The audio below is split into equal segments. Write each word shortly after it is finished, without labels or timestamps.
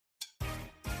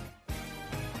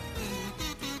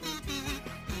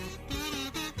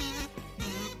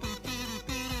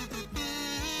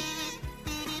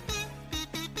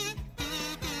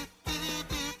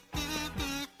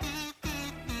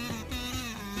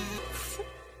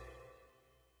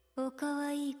可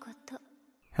愛いこと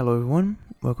Hello everyone,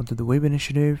 welcome to the Wave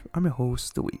Initiative. I'm your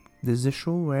host, The Week. This is a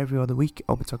show where every other week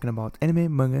I'll be talking about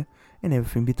anime, manga, and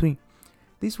everything in between.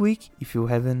 This week, if you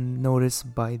haven't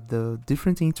noticed by the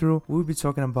different intro, we'll be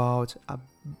talking about a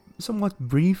somewhat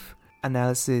brief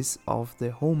analysis of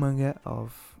the whole manga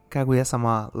of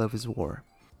Kaguya-sama Love is War.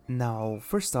 Now,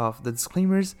 first off, the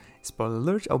disclaimers, spoiler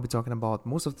alert, I'll be talking about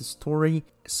most of the story,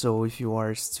 so if you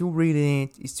are still reading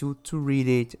it, still to read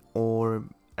it, or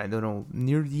I don't know,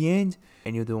 near the end,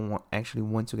 and you don't actually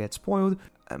want to get spoiled,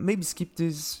 maybe skip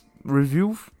this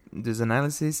review, this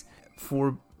analysis,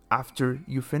 for after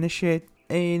you finish it,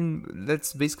 and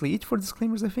that's basically it for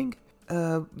disclaimers, I think.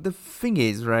 The thing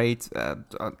is, right,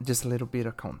 just a little bit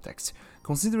of context.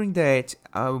 Considering that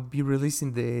I'll be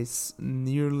releasing this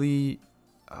nearly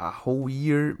a whole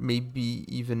year, maybe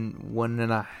even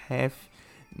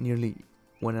nearly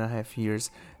 1.5 years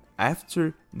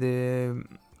after the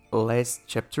last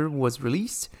chapter was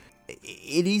released,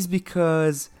 it is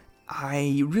because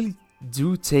I really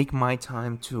do take my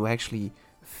time to actually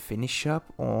finish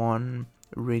up on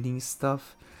reading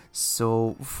stuff.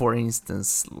 So, for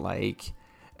instance, like,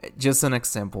 just an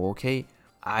example, okay?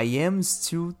 I am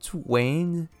still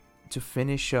waiting to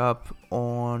finish up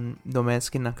on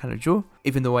Domestic Nakanojo.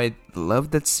 Even though I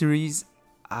love that series,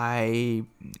 I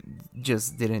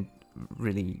just didn't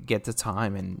really get the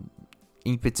time and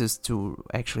impetus to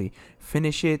actually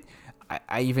finish it.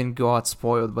 I even got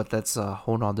spoiled, but that's a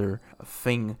whole nother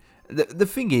thing. The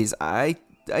thing is, I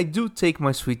do take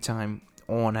my sweet time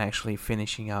on actually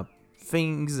finishing up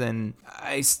things, and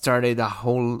I started a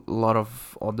whole lot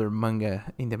of other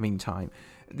manga in the meantime.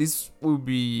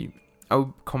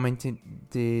 I'll comment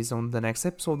this on the next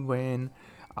episode when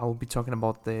I'll be talking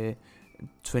about the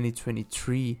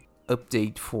 2023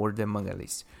 update for the manga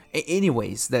list.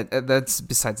 Anyways, that's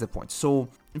besides the point. So,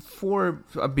 for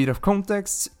a bit of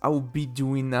context, I'll be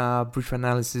doing a brief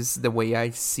analysis the way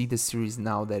I see the series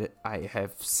now that I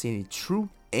have seen it through,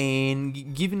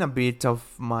 and giving a bit of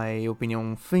my opinion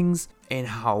on things and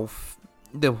how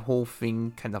the whole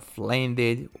thing kind of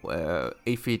landed,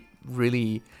 if it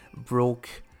really broke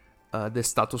the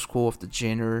status quo of the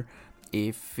genre,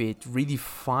 if it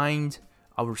redefined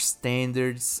our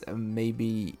standards,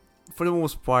 maybe for the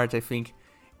most part I think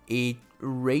it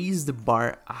raised the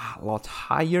bar a lot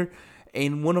higher.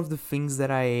 And one of the things that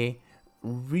I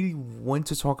really want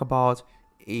to talk about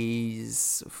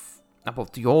is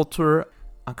about the author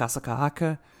Akasa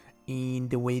Kahaka, in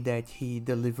the way that he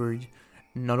delivered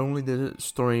not only the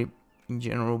story in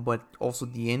general but also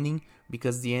the ending,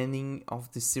 because the ending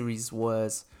of the series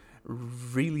was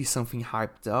really something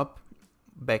hyped up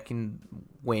back in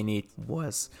when it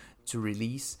was to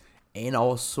release, and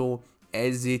also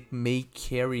as it may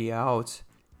carry out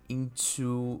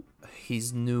into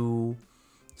his new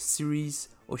series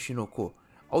Oshinoko.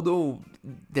 Although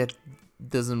that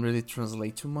doesn't really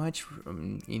translate too much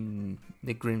in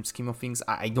the grand scheme of things.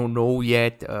 I don't know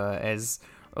yet, as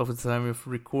of the time of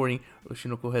recording,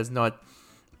 Oshinoko has not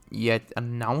yet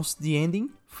announced the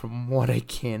ending from what I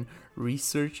can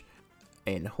research,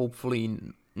 and hopefully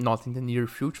not in the near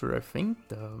future. I think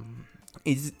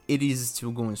it is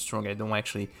still going strong. I don't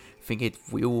actually think it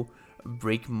will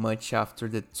break much after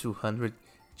the 200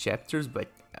 chapters, but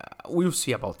we'll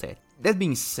see about that. That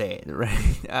being said,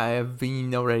 right, I have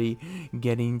been already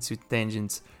getting into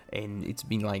tangents, and it's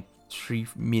been like 3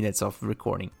 minutes of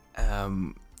recording.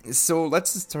 So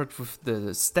let's start with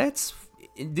the stats.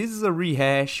 This is a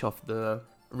rehash of the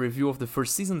review of the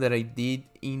first season that I did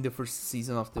in the first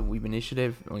season of the Web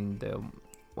Initiative, in the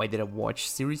Why Did I Watch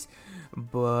series,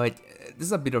 but this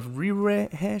is a bit of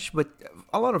rehash, but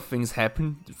a lot of things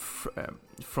happened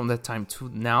from that time to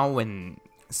now, and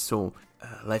so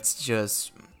let's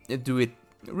just do it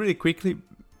really quickly.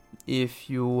 If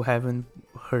you haven't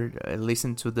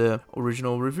listened to the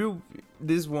original review,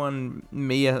 this one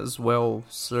may as well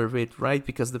serve it, right?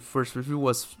 Because the first review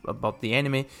was about the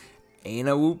anime, and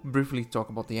I will briefly talk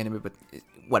about the anime, but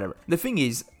whatever. The thing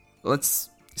is, let's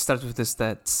start with the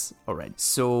stats. Alright,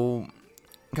 so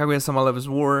Kaguya-sama Love is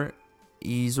War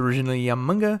is originally a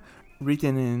manga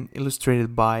written and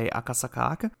illustrated by Akasa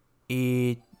Kahaka.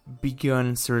 It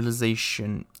began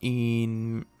serialization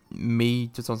in May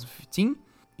 2015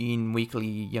 in Weekly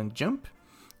Young Jump,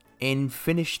 and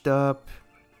finished up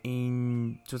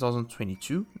in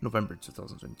 2022, November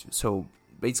 2022. So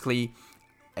basically,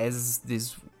 as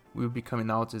this will be coming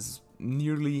out, is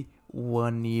nearly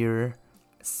 1 year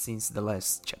since the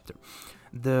last chapter.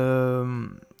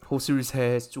 The whole series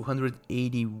has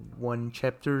 281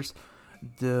 chapters.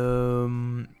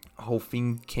 The whole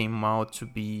thing came out to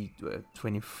be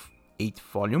 28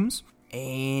 volumes,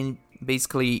 and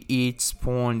Basically, it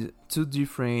spawned two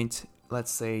different,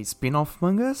 let's say, spin-off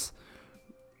mangas.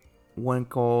 One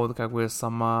called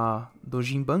Kaguya-sama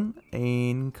Dojinban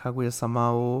and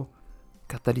Kaguya-sama o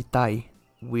Kataritai,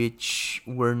 which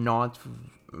were not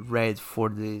read for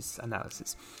this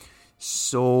analysis.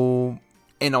 So,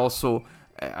 and also,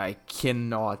 I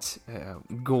cannot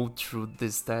go through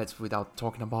this stats without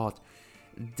talking about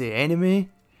the anime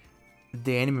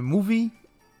movie,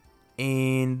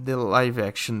 and the live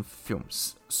action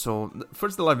films. So,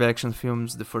 first the live action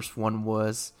films, the first one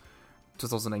was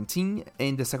 2019,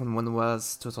 and the second one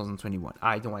was 2021.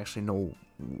 I don't actually know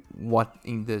what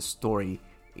in the story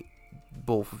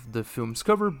both of the films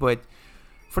cover, but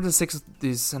for the sake of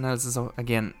this analysis,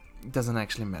 again, it doesn't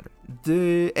actually matter.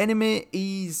 The anime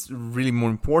is really more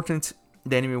important.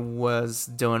 The anime was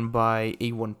done by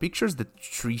A1 Pictures, the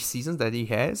 3 seasons that it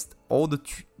has. All the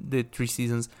 3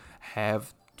 seasons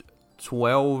have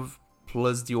 12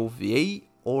 plus the OVA,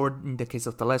 or in the case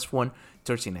of the last one,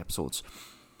 13 episodes.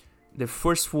 The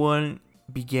first one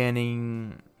began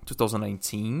in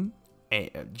 2019,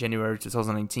 January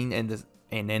 2019, and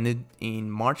ended in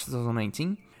March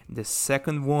 2019. The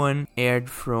second one aired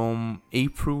from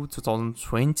April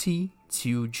 2020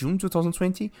 to June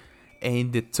 2020.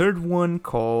 And the third one,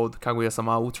 called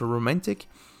Kaguya-sama Ultra Romantic,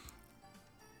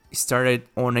 started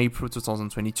on April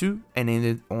 2022 and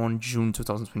ended on June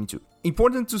 2022.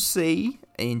 Important to say,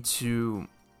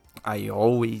 I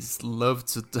always love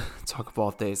to talk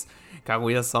about this,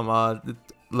 Kaguya-sama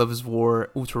Love is War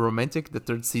Ultra Romantic, the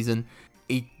third season,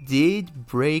 it did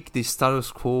break the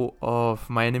status quo of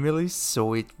my anime list,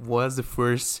 so it was the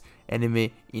first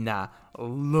anime in a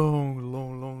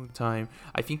long time.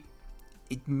 I think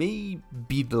it may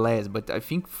be the last, but I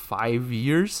think 5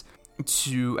 years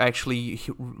to actually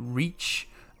reach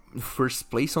first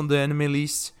place on the anime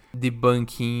list,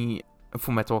 debunking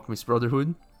Fullmetal Alchemist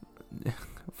Brotherhood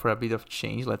for a bit of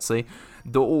change, let's say,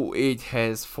 though it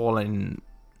has fallen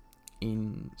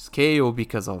in scale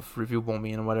because of review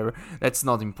bombing and whatever. That's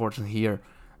not important here.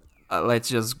 Let's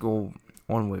just go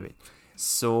on with it.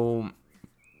 So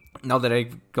now that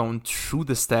I've gone through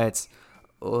the stats,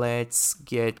 let's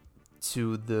get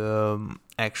to the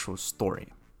actual story.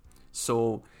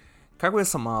 So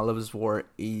Kaguya-sama Love is War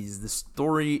is the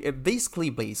story,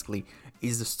 basically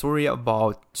is the story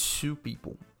about two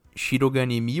people,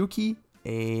 Shirogane Miyuki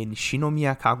and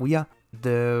Shinomiya Kaguya,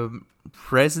 the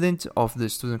president of the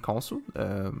student council.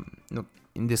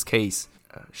 In this case,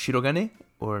 Shirogane,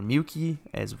 or Miyuki,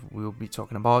 as we'll be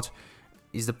talking about,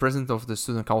 is the president of the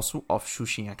student council of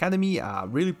Shushin Academy, a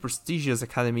really prestigious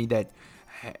academy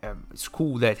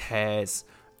school that has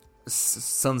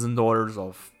sons and daughters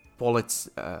of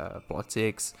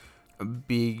politics,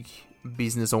 big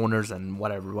business owners, and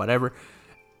whatever.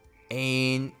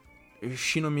 And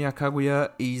Shinomiya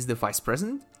Kaguya is the vice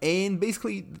president, and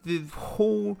basically the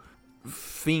whole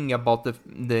thing about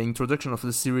the introduction of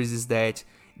the series is that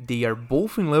they are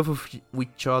both in love with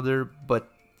each other,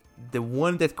 but the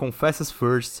one that confesses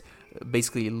first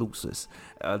basically loses.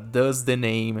 Thus the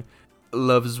name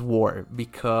Love's War,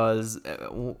 because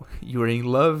you're in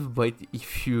love, but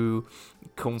if you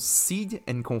concede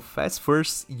and confess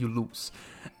first, you lose.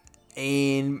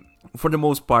 And for the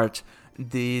most part,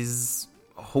 this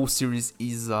whole series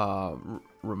is a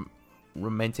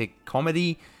romantic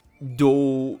comedy,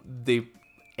 though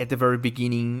at the very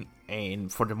beginning,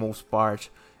 and for the most part,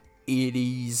 it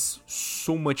is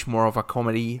so much more of a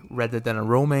comedy rather than a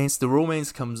romance. The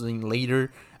romance comes in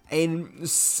later and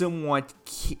somewhat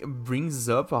brings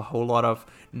up a whole lot of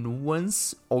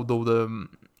nuance, although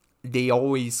they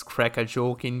always crack a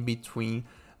joke in between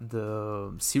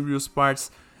the serious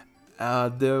parts.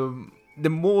 The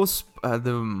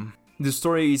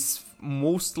story is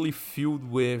mostly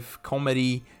filled with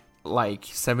comedy, like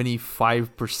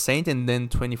 75%, and then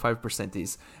 25%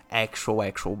 is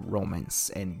actual romance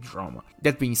and drama.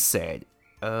 That being said,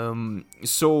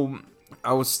 so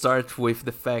I will start with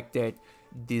the fact that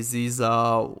this is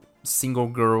a single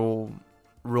girl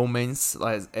romance,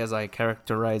 as I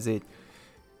characterize it.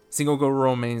 Single girl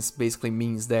romance basically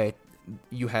means that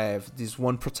you have this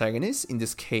one protagonist, in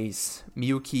this case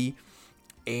Miyuki,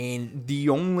 and the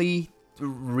only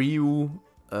real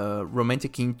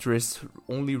romantic interest,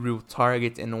 only real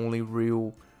target, and only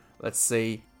real, let's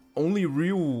say, only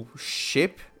real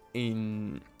ship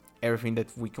in everything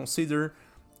that we consider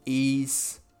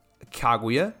is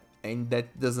Kaguya, and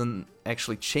that doesn't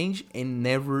actually change and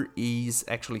never is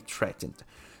actually threatened.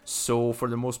 So for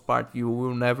the most part, you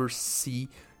will never see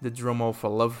the drama of a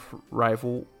love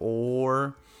rival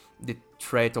or the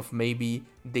threat of maybe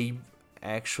they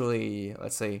actually,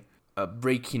 let's say,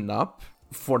 breaking up,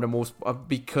 for the most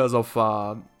because of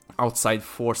outside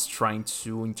force trying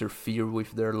to interfere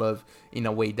with their love in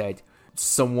a way that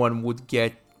someone would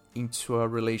get into a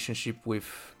relationship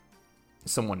with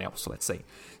someone else, let's say.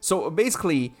 So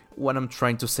basically, what I'm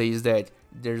trying to say is that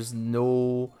there's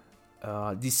no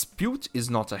dispute, is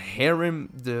not a harem.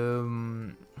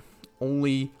 The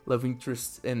only love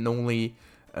interest and only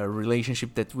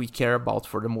relationship that we care about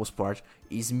for the most part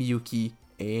is Miyuki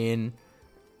and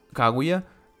Kaguya,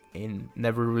 and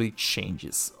never really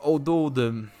changes. Although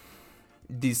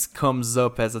this comes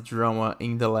up as a drama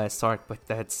in the last arc, but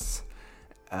that's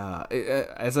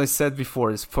as I said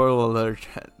before, spoiler alert,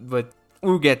 but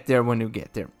we'll get there when we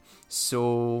get there.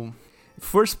 So,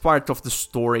 first part of the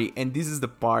story, and this is the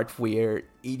part where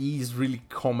it is really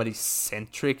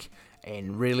comedy-centric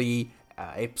and really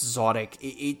episodic.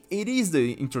 It is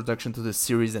the introduction to the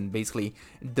series and basically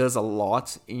does a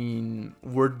lot in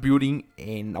world building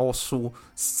and also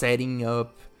setting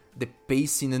up the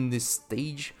pacing and the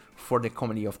stage for the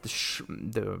comedy of the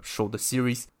show, the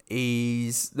series.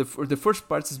 Is the first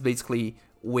part is basically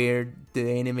where the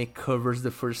anime covers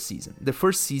the first season. The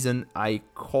first season I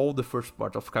call the first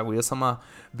part of Kaguya-sama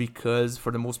because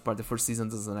for the most part the first season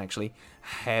doesn't actually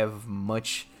have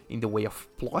much in the way of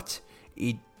plot.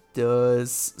 It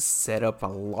does set up a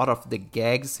lot of the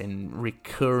gags and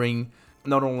recurring,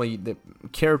 not only the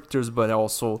characters but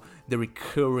also the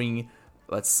recurring,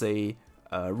 let's say,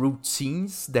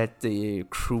 routines that the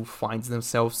crew finds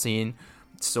themselves in.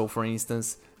 So for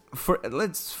instance,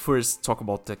 let's first talk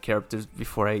about the characters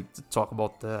before I talk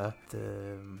about the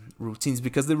routines,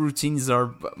 because the routines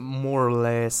are more or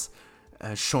less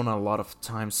shown a lot of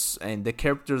times, and the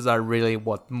characters are really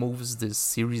what moves the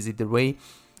series either way.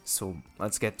 So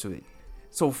let's get to it.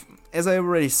 So as I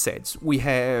already said, we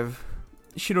have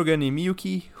Shirogane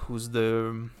Miyuki, who's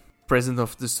the president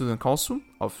of the student council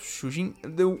of Shujin.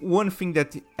 The one thing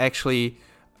that actually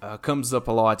comes up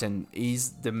a lot and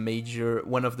is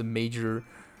one of the major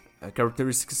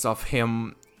characteristics of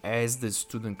him as the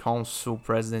student council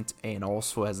president and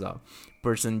also as a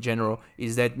person in general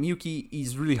is that Miyuki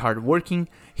is really hardworking.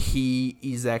 He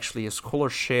is actually a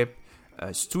scholarship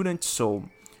student, so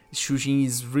Shujin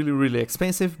is really, really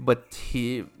expensive, but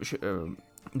the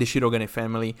Shirogane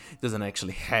family doesn't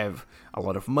actually have a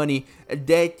lot of money.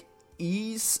 That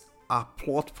is a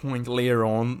plot point later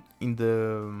on in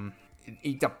the...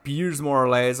 It appears more or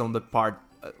less on the part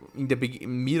in the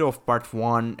middle of part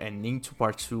 1 and into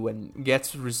part 2 and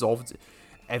gets resolved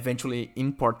eventually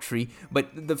in part 3.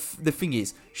 But the thing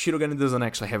is, Shirogane doesn't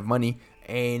actually have money,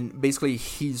 and basically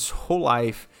his whole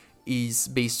life is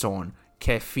based on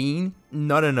caffeine,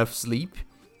 not enough sleep,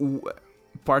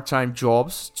 part-time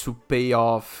jobs to pay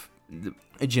off the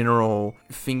general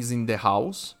things in the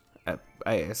house,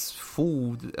 as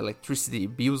food, electricity,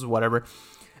 bills, whatever,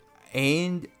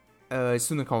 and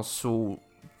student council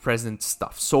president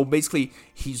stuff. So basically,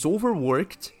 he's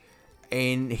overworked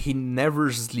and he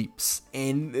never sleeps.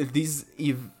 And this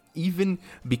even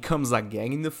becomes a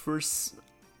gag in the first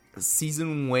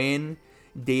season when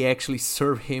they actually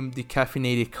serve him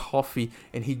decaffeinated coffee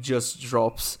and he just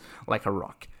drops like a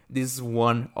rock. This is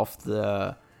one of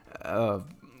the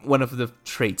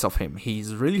traits of him.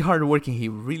 He's really hardworking. He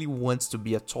really wants to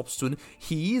be a top student.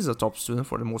 He is a top student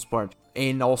for the most part,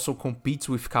 and also competes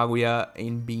with Kaguya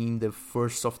in being the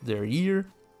first of their year.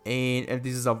 And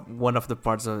this is one of the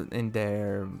parts in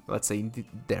their, let's say,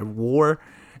 their war.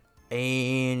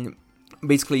 And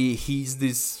basically, he's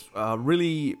this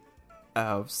really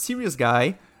serious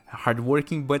guy,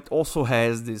 hardworking, but also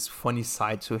has this funny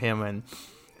side to him. And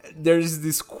there's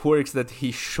these quirks that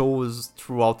he shows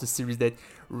throughout the series that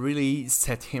really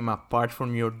set him apart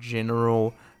from your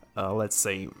general, let's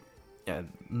say,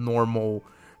 normal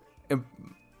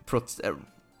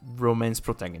romance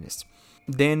protagonist.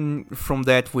 Then from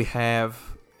that we have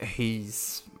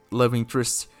his love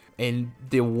interest, and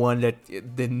the one that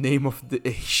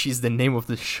she's the name of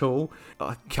the show.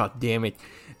 God damn it,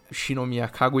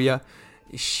 Shinomiya Kaguya.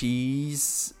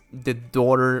 She's the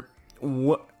daughter.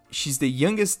 She's the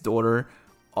youngest daughter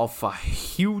of a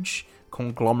huge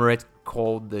conglomerate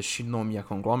called the Shinomiya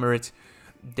conglomerate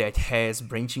that has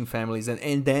branching families,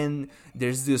 and then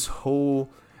there's this whole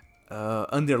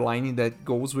underlining that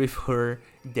goes with her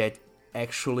that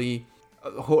actually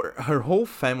her whole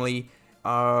family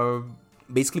are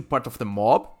basically part of the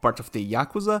mob, part of the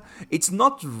Yakuza. It's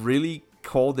not really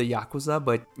called the Yakuza,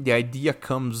 but the idea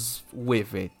comes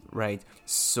with it, right?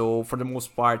 So for the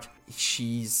most part,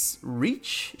 she's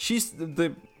rich. She's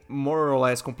the more or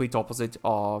less complete opposite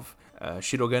of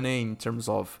Shirogane in terms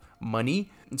of money.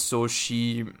 So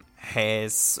she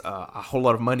has a whole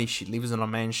lot of money. She lives in a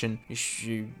mansion.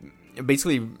 She's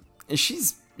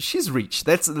she's rich.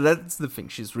 That's the thing.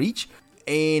 She's rich,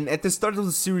 and at the start of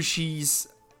the series, she's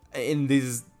in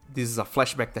this. This is a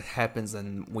flashback that happens,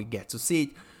 and we get to see it.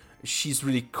 She's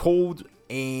really cold,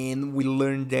 and we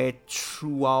learn that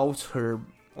throughout her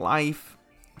life,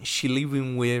 she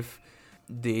living with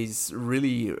this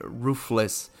really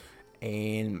ruthless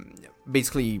and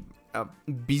basically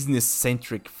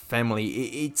business-centric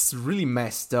family. It's really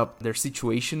messed up, their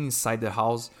situation inside the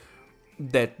house,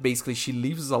 that basically she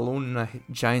lives alone in a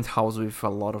giant house with a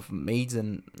lot of maids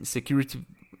and security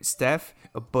staff,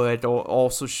 but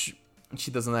also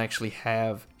she doesn't actually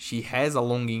have, she has a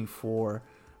longing for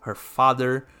her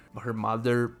father. Her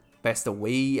mother passed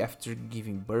away after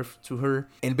giving birth to her,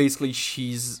 and basically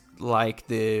she's like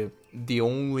the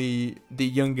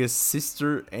youngest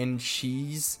sister, and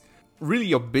she's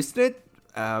really obstinate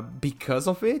because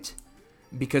of it,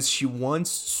 because she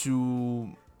wants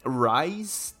to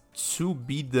rise to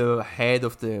be the head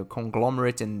of the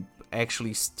conglomerate and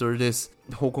actually stir this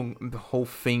whole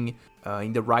thing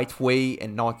in the right way,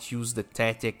 and not use the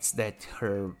tactics that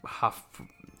her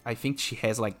I think she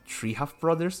has like 3 half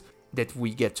brothers that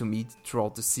we get to meet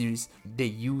throughout the series, they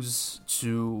use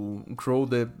to grow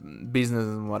the business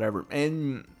and whatever.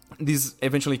 And this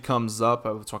eventually comes up,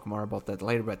 I will talk more about that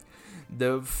later, but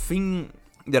the thing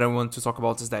that I want to talk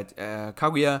about is that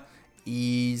Kaguya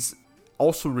is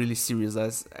also really serious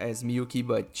as Miyuki,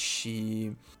 but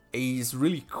she is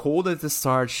really cold at the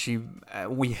start.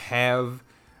 We have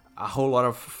a whole lot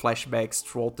of flashbacks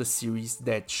throughout the series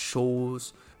that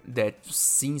shows that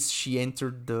since she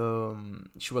entered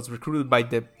she was recruited by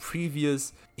the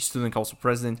previous student council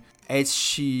president, as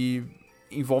she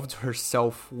involved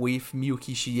herself with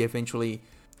Miyuki, she eventually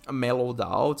mellowed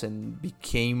out and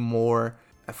became more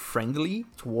friendly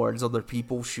towards other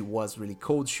people. She was really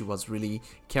cold, she was really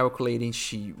calculating,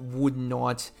 she would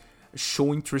not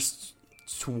show interest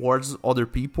towards other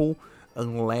people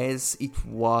unless it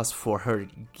was for her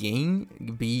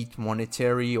gain, be it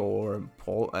monetary or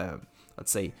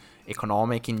let's say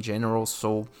economic in general.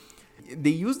 So they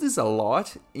use this a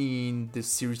lot in the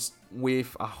series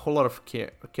with a whole lot of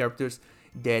characters,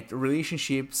 that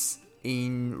relationships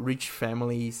in rich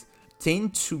families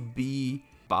tend to be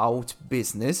about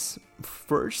business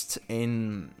first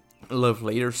and love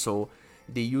later. So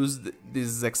they use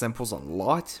these examples a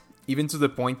lot, even to the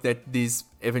point that this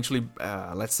eventually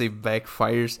let's say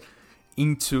backfires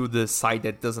into the side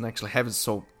that doesn't actually have it.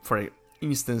 So for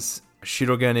instance,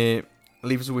 Shirogane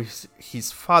lives with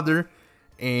his father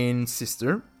and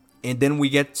sister, and then we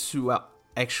get to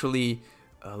actually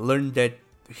learn that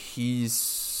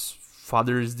his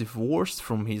father is divorced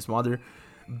from his mother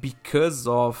because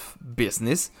of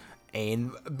business,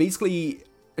 and basically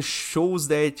shows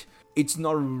that it's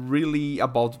not really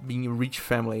about being a rich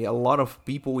family. A lot of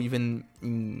people, even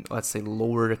in, let's say,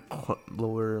 lower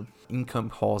income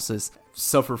houses,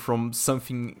 suffer from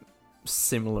something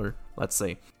similar, let's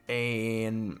say.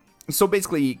 And so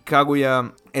basically,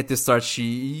 Kaguya, at the start,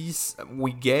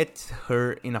 we get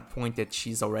her in a point that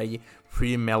she's already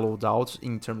pretty mellowed out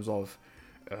in terms of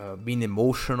being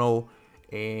emotional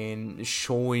and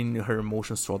showing her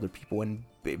emotions to other people and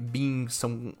being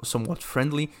somewhat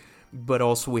friendly. But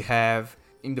also we have,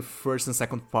 in the first and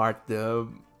second part,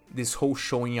 this whole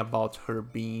showing about her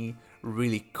being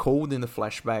really cold in the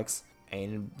flashbacks,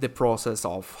 and the process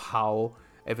of how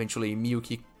eventually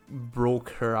Miyuki broke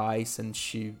her ice and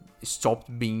she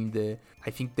stopped being I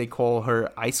think they call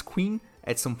her Ice Queen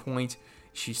at some point.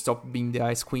 She stopped being the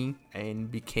Ice Queen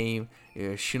and became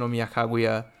Shinomiya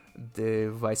Kaguya, the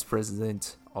vice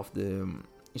president of the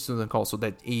student council,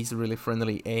 that is really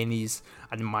friendly and is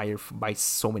admired by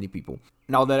so many people.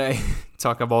 Now that I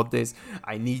talk about this,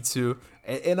 I need to,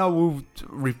 and I will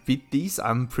repeat this,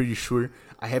 I'm pretty sure,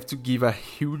 I have to give a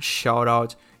huge shout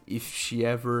out if she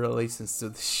ever listens to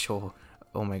the show.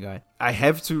 Oh my god. I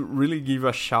have to really give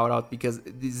a shout out because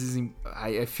this is,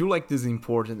 I feel like this is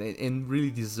important and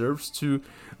really deserves to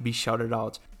be shouted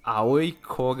out. Aoi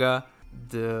Koga,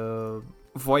 the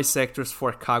voice actress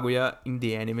for Kaguya in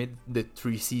the anime, the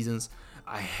 3 seasons,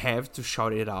 I have to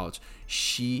shout it out.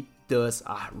 She does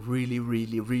a really,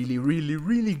 really, really, really,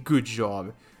 really good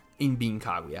job in being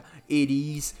Kaguya. It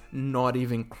is not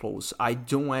even close. I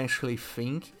don't actually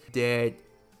think that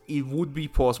it would be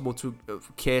possible to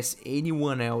cast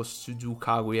anyone else to do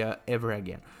Kaguya ever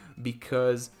again,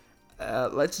 because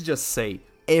let's just say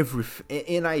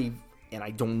and I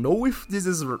don't know if this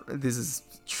is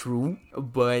true,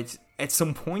 but at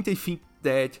some point I think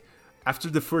that after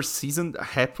the first season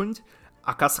happened,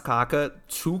 Akasaka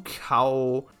took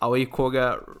how Aoi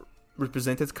Koga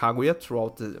represented Kaguya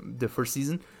throughout the first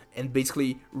season and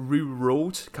basically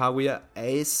rewrote Kaguya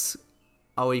as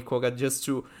Aoi Koga just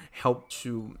to help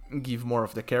to give more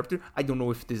of the character. I don't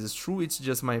know if this is true, it's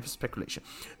just my speculation.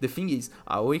 The thing is,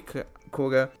 Aoi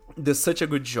Koga does such a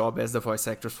good job as the voice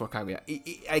actors for Kaguya.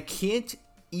 I can't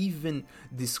even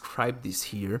describe this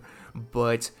here,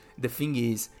 but the thing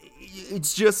is,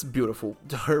 it's just beautiful.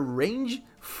 Her range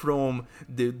from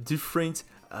the different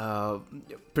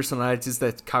personalities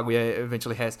that Kaguya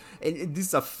eventually has, and this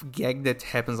is a gag that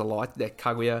happens a lot, that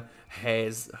Kaguya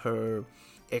has her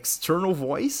external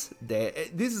voice.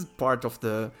 That this is part of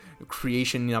the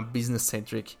creation in a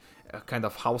business-centric kind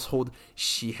of household.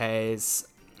 She has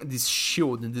this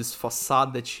shield and this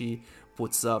facade that she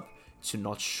puts up to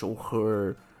not show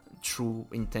her true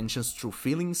intentions, true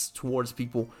feelings towards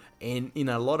people, and in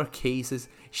a lot of cases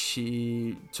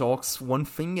she talks one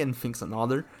thing and thinks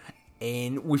another,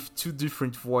 and with two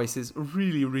different voices,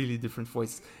 really different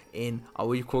voices. And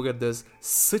Aoi Koga does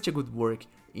such a good work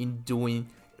in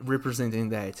representing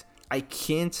that. I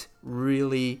can't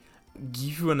really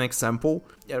give you an example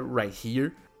right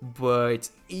here, but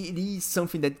it is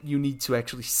something that you need to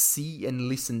actually see and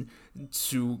listen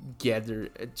to get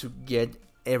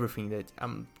everything that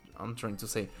I'm trying to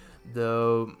say.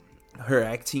 Her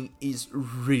acting is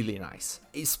really nice,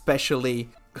 especially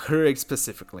her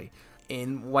specifically.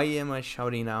 And why am I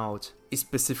shouting out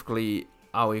specifically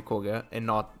Aoi Koga and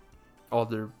not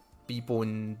other people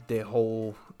in the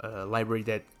whole library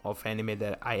of anime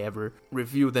that I ever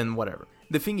reviewed and whatever?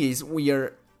 The thing is,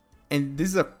 and this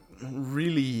is a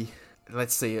really,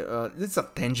 let's say, this is a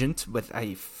tangent, but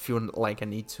I feel like I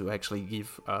need to actually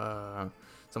give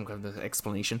some kind of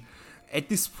explanation. At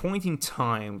this point in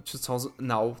time,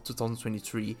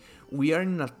 2023, we are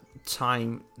in a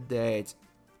time that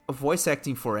voice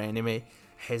acting for anime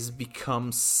has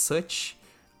become such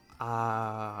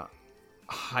a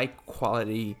high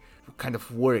quality kind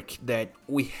of work that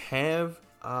we have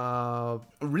a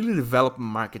really developed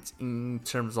market in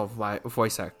terms of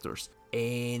voice actors,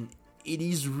 and it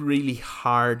is really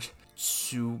hard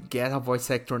to get a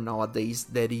voice actor nowadays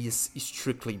that is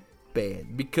strictly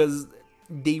bad, because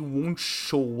they won't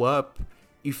show up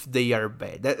if they are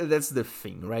bad. That's the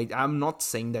thing, right? I'm not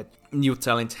saying that new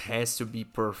talent has to be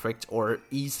perfect or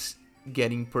is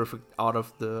getting perfect out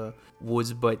of the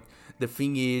woods, but the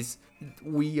thing is,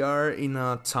 we are in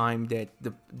a time that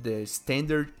the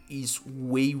standard is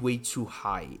way too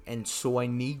high, and so I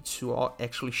need to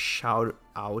actually shout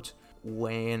out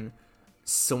when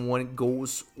someone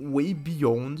goes way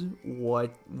beyond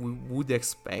what we would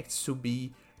expect to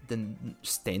be the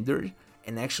standard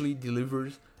and actually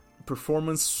delivers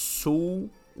performance so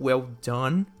well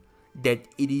done that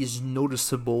it is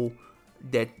noticeable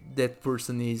that that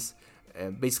person is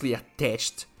basically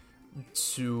attached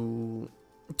to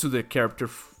the character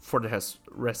for the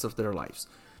rest of their lives.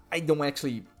 I don't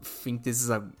actually think this is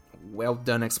a well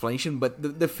done explanation,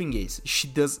 but the thing is, she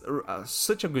does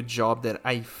such a good job that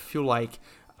I feel like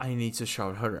I need to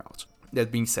shout her out.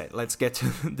 That being said, let's get to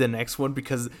the next one,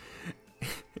 because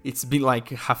it's been like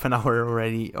half an hour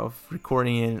already of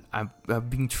recording and I've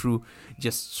been through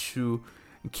just two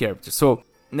characters. So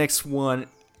next one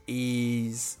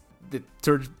is the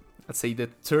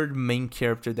third main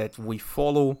character that we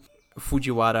follow,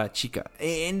 Fujiwara Chika.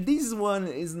 And this one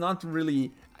is not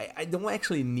really, I don't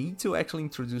actually need to actually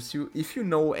introduce you. If you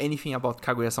know anything about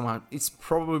Kaguya-sama, it's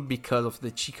probably because of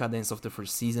the Chika dance of the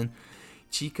first season.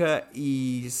 Chika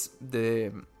is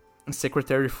the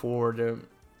secretary for the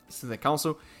student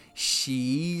council.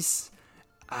 She is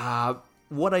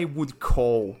what I would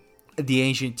call the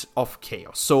agent of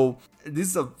chaos. So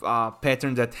this is a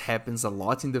pattern that happens a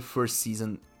lot in the first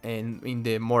season and in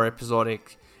the more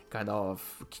episodic kind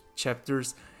of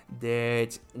chapters,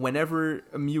 that whenever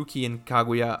Miyuki and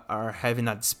Kaguya are having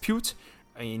a dispute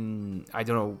in, I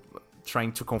don't know,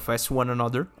 trying to confess to one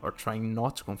another or trying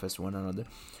not to confess to one another,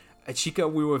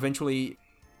 Chika will eventually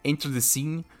enter the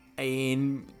scene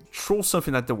and throw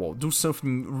something at the wall, do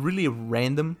something really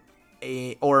random,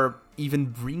 or even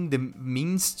bring the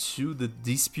means to the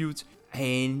dispute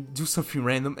and do something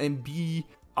random and be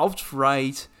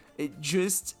outright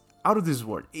just out of this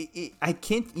world. I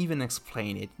can't even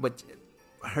explain it, but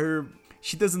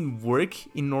she doesn't work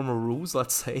in normal rules,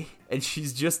 let's say, and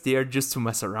she's just there just to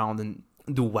mess around and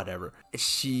do whatever.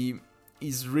 She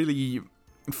is really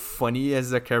funny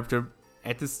as a character.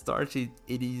 At the start,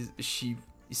 she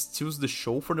steals the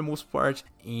show for the most part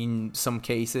in some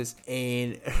cases,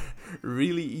 and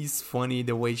really is funny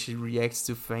the way she reacts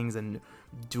to things and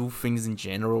do things in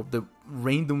general. The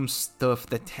random stuff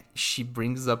that she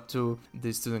brings up to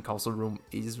the student council room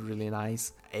is really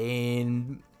nice.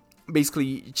 And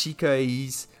basically, Chika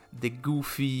is the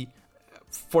goofy,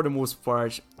 for the most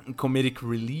part, comedic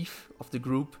relief of the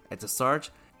group at the start,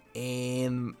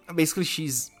 and basically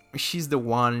she's the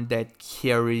one that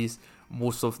carries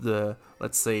most of the,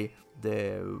 let's say,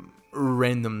 the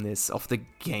randomness of the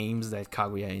games that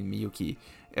Kaguya and Miyuki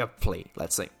play,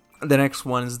 let's say. The next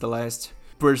one is the last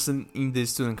person in the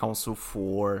student council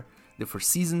for the first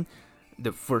season,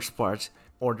 the first part,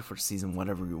 or the first season,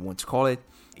 whatever you want to call it.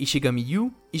 Ishigami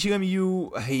Yu. Ishigami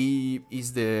Yu, he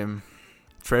is the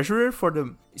treasurer for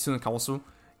the student council.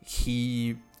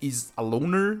 He is a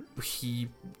loner. He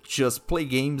just play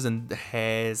games and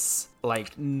has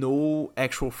like no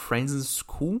actual friends in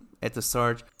school at the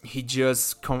start. He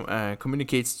just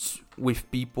communicates with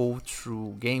people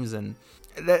through games, and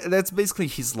that's basically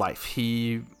his life.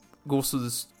 He goes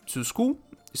to school,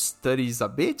 studies a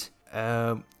bit.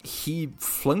 He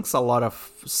flunks a lot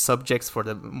of subjects for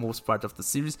the most part of the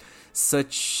series,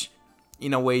 such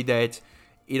in a way that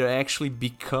it actually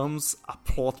becomes a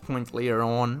plot point later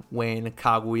on when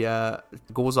Kaguya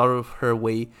goes out of her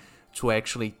way to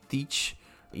actually teach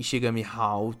Ishigami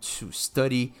how to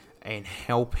study and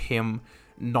help him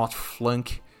not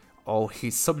flunk all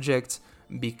his subjects,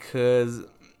 because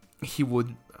he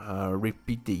would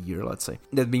repeat the year, let's say.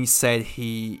 That being said,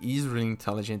 he is really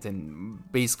intelligent and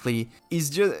basically he's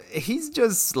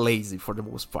just lazy for the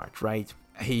most part, right?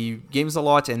 He games a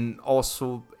lot, and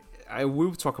also I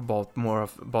will talk about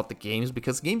about the games,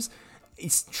 because games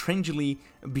strangely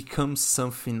become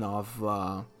something of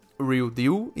a real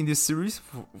deal in this series,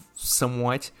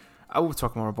 somewhat. I will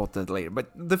talk more about that later.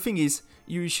 But the thing is,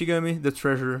 Yu Ishigami, the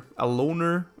treasurer, a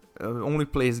loner, only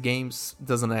plays games,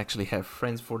 doesn't actually have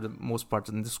friends for the most part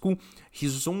in the school.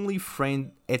 His only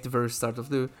friend at the very start of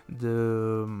the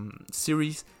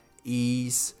series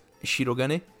is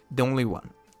Shirogane, the only one.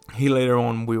 He later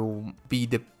on will be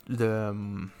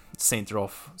the center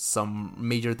of some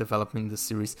major development in the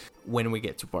series when we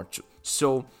get to part 2.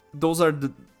 So those are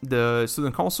the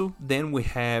student council. Then we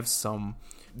have some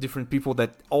different people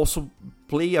that also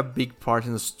play a big part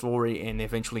in the story and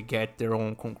eventually get their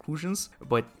own conclusions,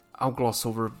 but I'll gloss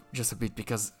over just a bit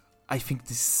because I think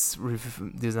this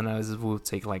analysis will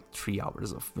take like 3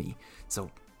 hours of me.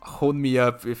 So hold me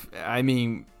up.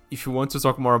 If you want to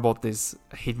talk more about this,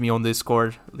 hit me on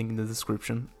Discord, link in the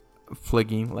description.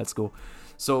 Plug in, let's go.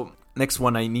 So next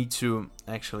one I need to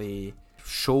actually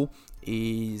show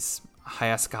is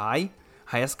Hayasuka Ai.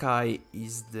 Hayasuka Ai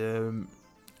is the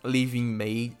living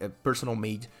maid, a personal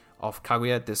maid of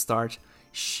Kaguya at the start.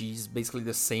 She's basically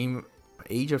the same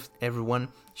age of everyone.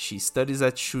 She studies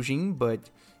at Shujin, but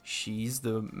she's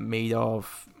the maid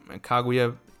of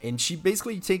Kaguya, and she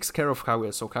basically takes care of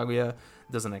Kaguya. So Kaguya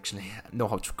doesn't actually know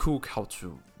how to cook, how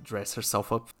to dress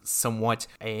herself up somewhat,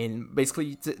 and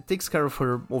basically takes care of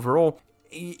her overall.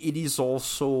 It is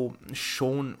also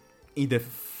shown in the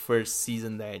first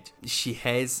season that she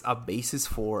has a basis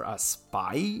for a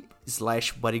spy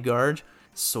 / bodyguard,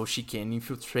 so she can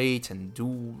infiltrate and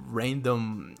do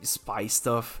random spy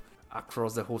stuff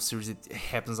across the whole series. It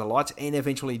happens a lot, and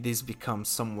eventually this becomes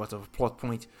somewhat of a plot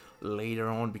point later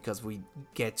on, because we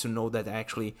get to know that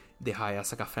actually the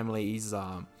Hayasaka family is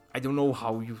I don't know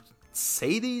how you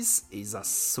say this, is a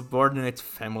subordinate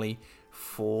family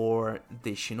for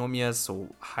the Shinomiyas. So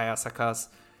Hayasakas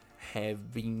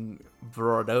have been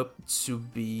brought up to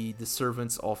be the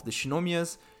servants of the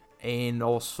Shinomiyas and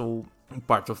also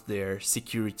part of their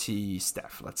security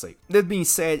staff, let's say. That being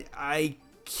said, I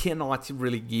cannot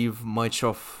really give much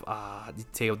of a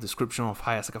detailed description of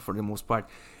Hayasaka for the most part,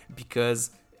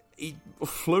 because it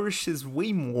flourishes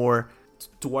way more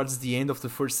towards the end of the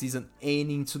first season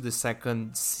and into the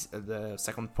second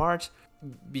part,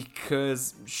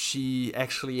 because she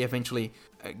actually eventually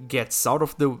gets out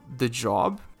of the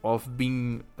job of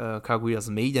being Kaguya's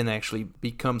maid and actually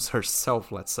becomes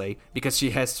herself, let's say, because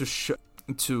she has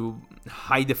to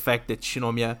hide the fact that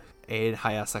Shinomiya and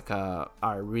Hayasaka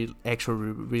are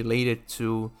actually related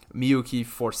to Miyuki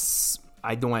for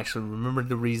I don't actually remember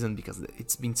the reason, because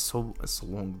it's been so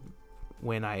long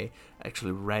when I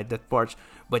actually read that part.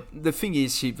 But the thing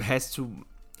is, she has to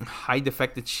hide the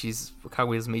fact that she's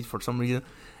Kaguya's maid for some reason,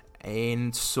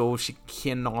 and so she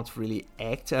cannot really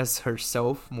act as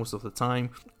herself most of the time.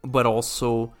 But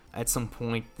also at some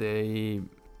point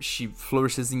she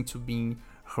flourishes into being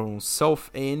her own self,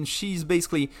 and she's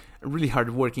basically really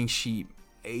hardworking. She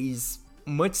is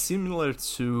much similar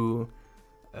to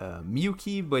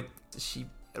Miyuki, but she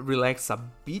relaxes a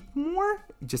bit more,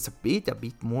 just a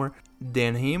bit more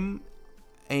than him,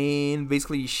 and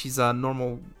basically she's a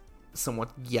normal,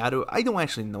 somewhat gyaru. I don't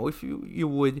actually know if you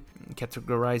would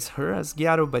categorize her as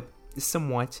gyaru, but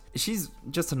somewhat. She's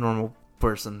just a normal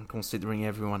person considering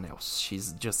everyone else.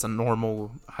 She's just a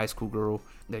normal high school girl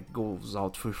that goes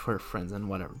out with her friends and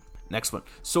whatever. Next one.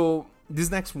 So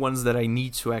these next ones that I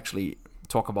need to actually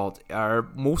talk about are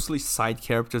mostly side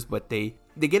characters, but they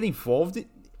get involved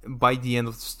by the end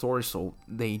of the story, so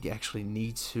we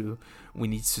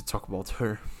need to talk about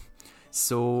her.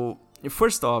 So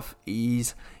first off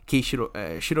is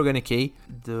Shirogane Kei,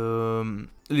 the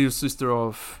little sister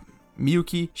of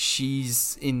Miyuki.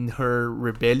 She's in her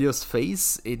rebellious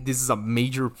phase. This is a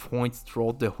major point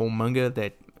throughout the whole manga,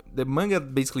 that the manga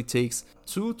basically takes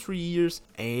 2-3 years,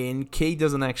 and Kei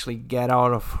doesn't actually get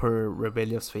out of her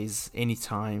rebellious phase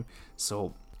anytime.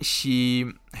 So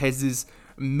she has this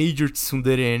major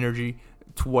tsundere energy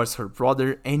towards her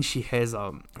brother, and she has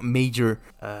a major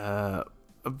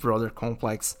brother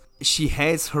complex. She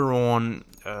has her own,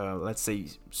 let's say,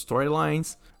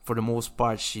 storylines. For the most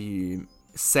part, she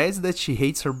says that she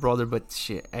hates her brother, but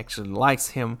she actually likes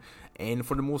him. And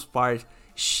for the most part,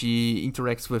 she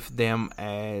interacts with them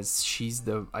as she's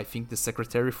the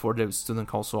secretary for the student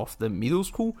council of the middle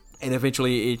school. And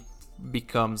eventually it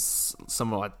becomes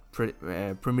somewhat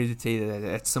premeditated that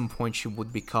at some point she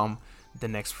would become the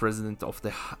next president of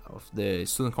the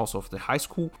student council of the high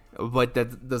school, but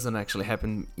that doesn't actually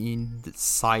happen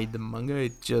inside the manga.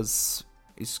 It just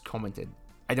is commented.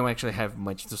 I don't actually have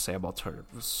much to say about her,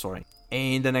 sorry.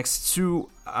 And the next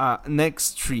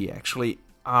three actually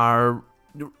are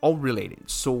all related.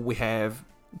 So we have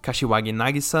Kashiwagi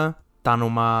Nagisa,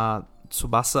 Tanoma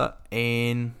Tsubasa,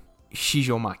 and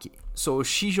Shijo Maki. So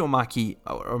Shijo Maki,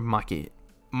 or Maki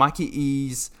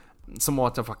is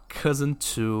somewhat of a cousin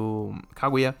to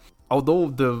Kaguya, although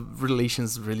the relation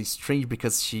is really strange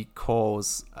because she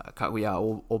calls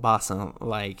Kaguya Obasan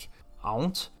like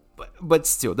aunt. But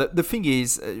still, the thing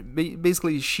is,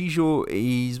 basically Shijo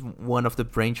is one of the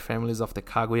branch families of the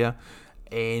Kaguya,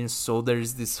 and so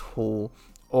there's this whole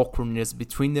awkwardness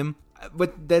between them.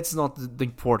 But that's not the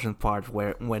important part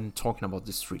when talking about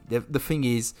this three. The thing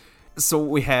is, so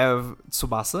we have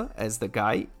Tsubasa as the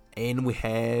guy, and we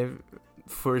have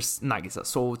first Nagisa.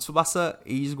 So Tsubasa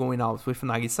is going out with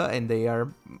Nagisa, and they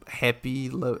are happy,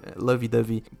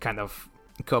 lovey-dovey kind of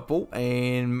couple.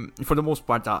 And for the most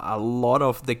part, a lot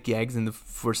of the gags in the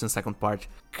first and second part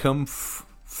come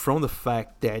from the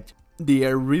fact that they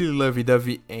are really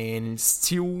lovey-dovey, and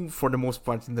still, for the most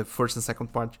part, in the first and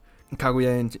second part,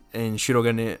 Kaguya and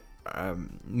Shirogane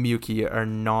Miyuki are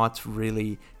not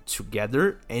really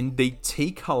together, and they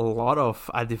take a lot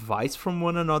of advice from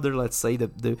one another. Let's say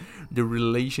the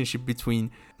relationship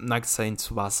between Nagisa and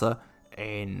Tsubasa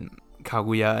and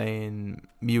Kaguya and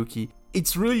Miyuki,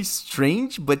 it's really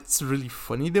strange, but it's really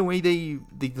funny the way they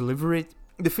deliver it.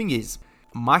 The thing is,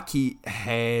 Maki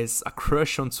has a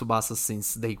crush on Tsubasa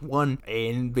since day one,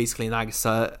 and basically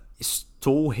Nagisa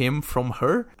stole him from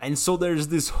her. And so there's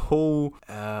this whole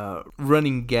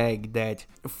running gag that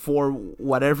for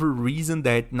whatever reason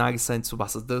that Nagisa and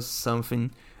Tsubasa does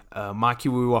something,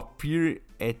 Maki will appear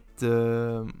at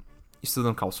the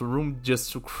student council room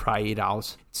just to cry it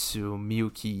out to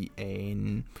Miyuki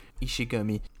and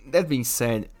Ishigami. That being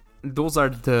said, those are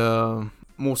the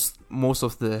most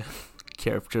of the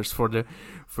characters for the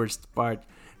first part.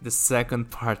 The second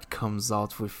part comes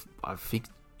out with, I think,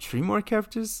 3 more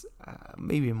characters,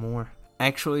 maybe more.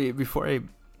 Actually, before I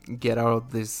get out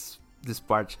of this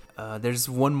part, there's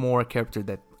one more character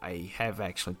that I have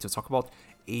actually to talk about.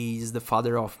 Is the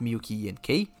father of Miyuki and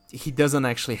Kei. He doesn't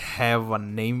actually have a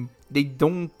name. They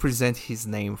don't present his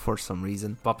name for some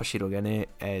reason. Papa Shirogane,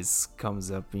 as comes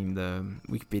up in the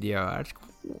Wikipedia article,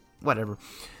 whatever.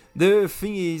 The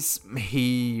thing is,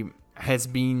 he has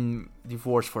been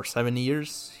divorced for 7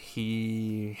 years.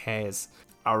 He has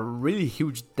a really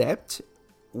huge debt,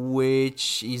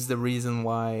 which is the reason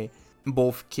why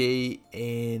both Kei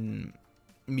and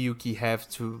Miyuki have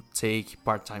to take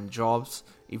part-time jobs,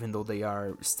 even though they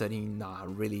are studying a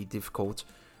really difficult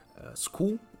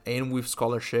school and with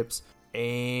scholarships.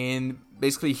 And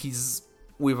basically he's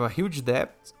with a huge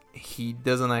debt. He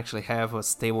doesn't actually have a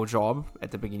stable job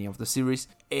at the beginning of the series,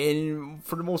 and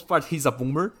for the most part he's a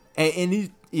boomer.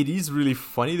 And it is really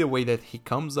funny the way that he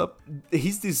comes up.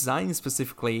 His design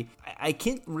specifically, I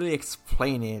can't really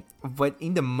explain it, but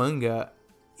in the manga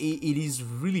it is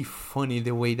really funny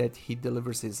the way that he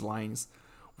delivers his lines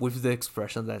with the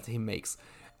expression that he makes.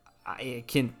 I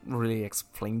can't really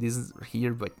explain this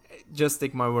here, but just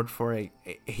take my word for it.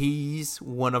 He's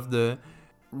one of the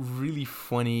really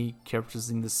funny characters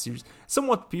in the series.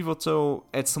 Somewhat pivotal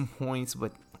at some points,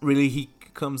 but really he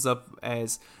comes up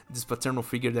as this paternal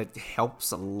figure that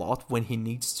helps a lot when he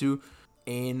needs to.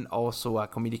 and also a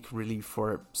comedic relief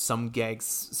for some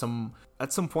gags.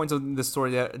 At some points in the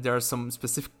story, there are some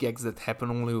specific gags that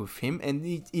happen only with him, and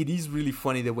it is really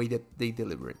funny the way that they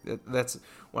deliver it. That's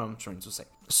what I'm trying to say.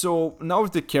 So now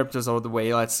with the characters out of the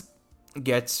way, let's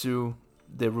get to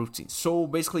the routines. So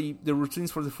basically, the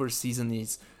routines for the first season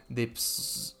is the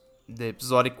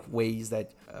episodic ways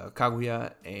that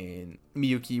Kaguya and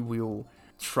Miyuki will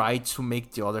try to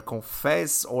make the other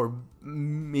confess or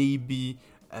maybe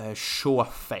show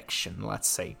affection, let's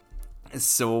say.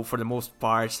 So for the most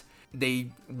part,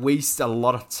 they waste a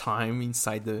lot of time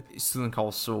inside the student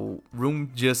council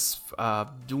room just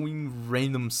doing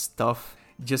random stuff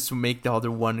just to make the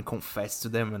other one confess to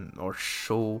them or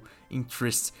show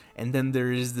interest. And then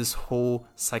there is this whole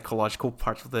psychological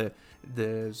part of the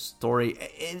story,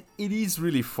 and it is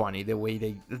really funny the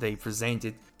way they present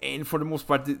it. And for the most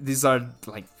part, these are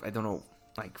like, I don't know,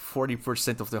 like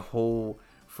 40% of the whole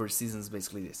first season is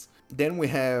basically this. Then we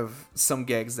have some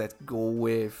gags that go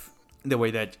with the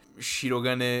way that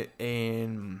Shirogane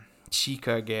and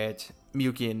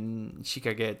Miyuki and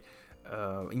Chika get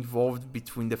involved,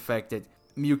 between the fact that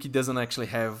Miyuki doesn't actually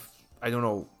have, I don't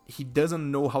know, he doesn't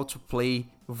know how to play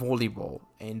volleyball.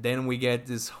 And then we get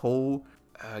this whole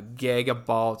gag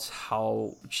about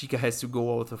how Chika has to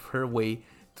go out of her way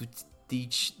to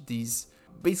teach these.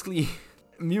 Basically,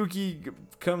 Miyuki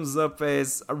comes up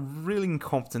as a really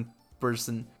incompetent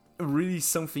person, really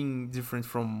something different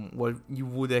from what you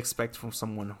would expect from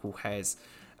someone who has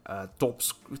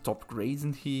top grades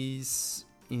in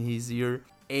his year,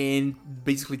 and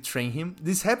basically train him.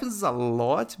 This happens a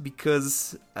lot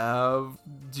because of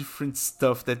different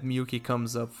stuff that Miyuki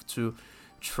comes up to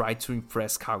try to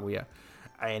impress Kaguya,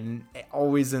 and it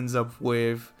always ends up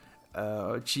with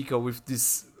Chika with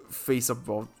this face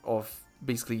of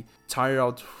basically tire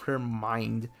out her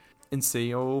mind and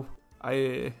say, "Oh,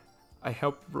 I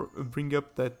helped bring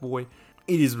up that boy."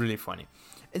 It is really funny,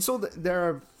 and so there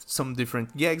are some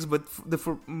different gags, but for the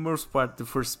most part, the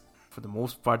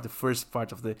first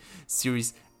part of the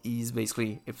series is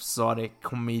basically episodic,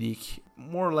 comedic,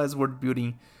 more or less world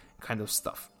building kind of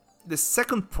stuff. The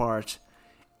second part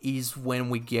is when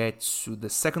we get to the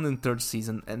second and third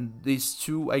season, and these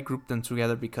two I grouped them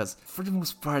together because for the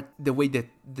most part, the way that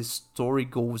the story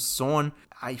goes on,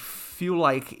 I feel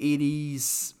like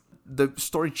the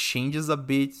story changes a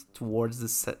bit towards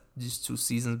these two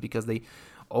seasons, because they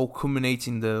all culminate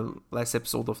in the last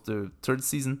episode of the third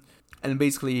season. And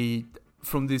basically,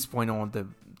 from this point on,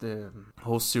 the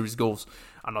whole series goes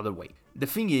another way. The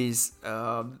thing is,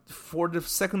 for the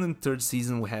second and third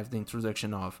season, we have the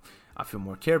introduction of a few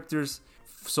more characters.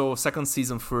 So second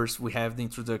season first, we have the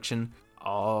introduction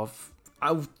of,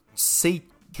 I would say,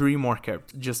 3 more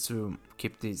characters, just to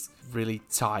keep this really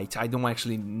tight. I don't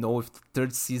actually know if the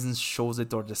third season shows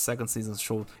it or the second season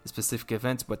shows specific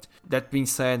events, but that being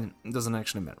said, it doesn't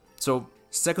actually matter. So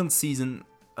second season,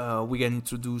 we get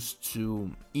introduced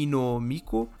to Ino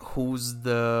Miko, who's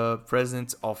the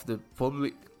president of the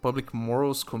Public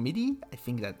Morals Committee. I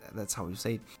think that's how you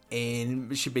say it.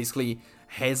 And she basically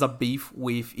has a beef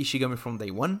with Ishigami from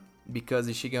day one, because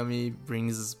Ishigami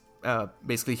brings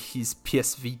basically his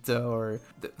PS Vita or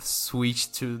the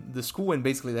Switch to the school, and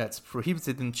basically that's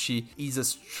prohibited, and she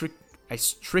is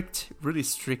really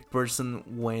strict person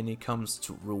when it comes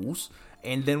to rules.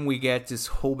 And then we get this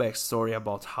whole backstory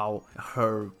about how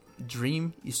her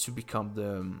dream is to become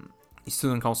the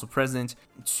student council president,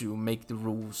 to make the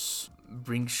rules,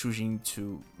 bring Shujin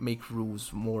to make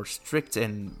rules more strict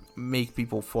and make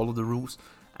people follow the rules,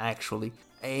 actually.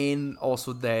 And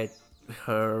also that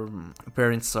her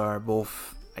parents are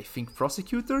both, I think,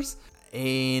 prosecutors,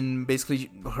 and basically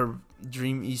her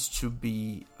dream is to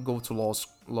go to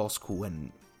law school,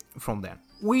 and from then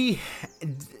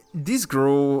this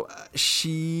girl,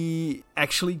 she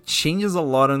actually changes a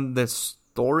lot in the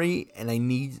story, and I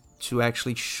need to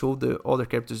actually show the other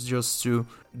characters just to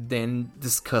then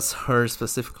discuss her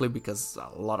specifically, because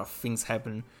a lot of things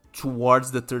happen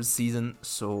towards the third season.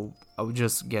 So I will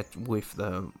just get with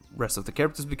the rest of the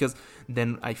characters, because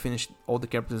then I finished all the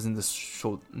characters in the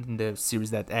show, in the series,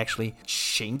 that actually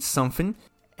changed something,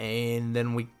 and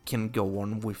then we can go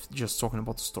on with just talking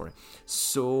about the story.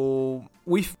 So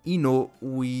with Ino,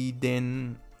 we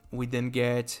then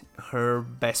get her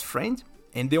best friend,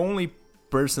 and the only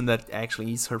person that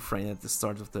actually is her friend at the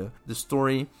start of the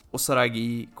story,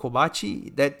 Osaragi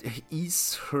Kobachi, that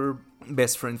is her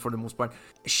best friend for the most part.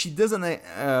 She doesn't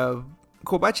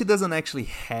Kobachi doesn't actually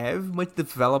have much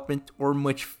development or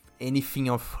much anything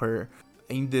of her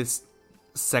in this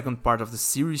second part of the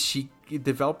series. She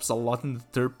develops a lot in the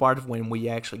third part when we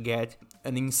actually get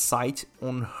an insight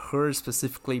on her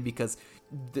specifically, because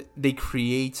they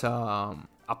create a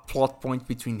plot point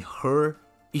between her,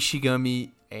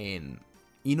 Ishigami, and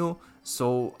Ino.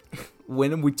 So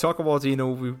when we talk about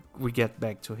Ino, we get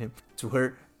back to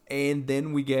her, and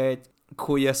then we get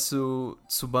Koyasu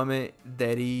Tsubame,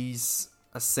 that is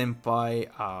a senpai,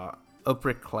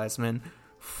 upperclassman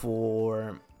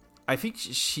for, I think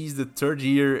she's the third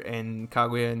year, and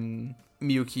Kaguya and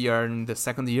Miyuki are in the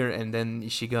second year, and then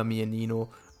Ishigami and Ino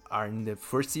are in the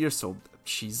first year, so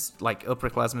she's like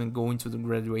upperclassman going to the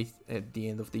graduate at the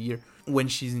end of the year when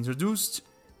she's introduced.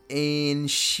 And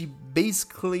she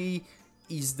basically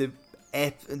is the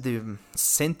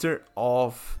center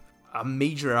of a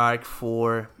major arc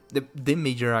for the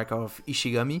major arc of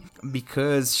Ishigami,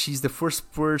 because she's the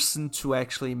first person to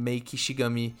actually make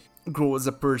Ishigami grow as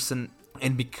a person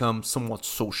and become somewhat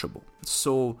sociable.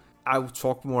 So I will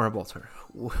talk more about her.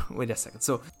 Wait a second.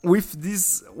 So with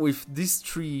these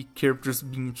three characters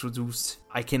being introduced,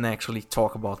 I can actually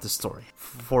talk about the story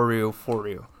for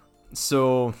real.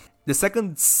 So the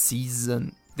second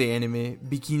season, the anime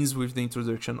begins with the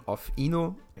introduction of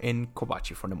Ino and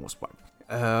Kobachi for the most part.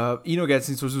 Ino gets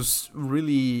introduced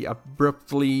really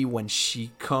abruptly when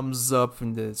she comes up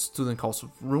in the student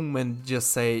council room and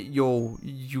just say, yo,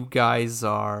 you guys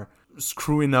are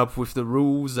screwing up with the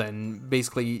rules, and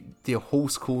basically the whole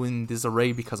school in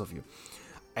disarray because of you.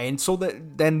 And so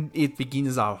then it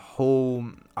begins a whole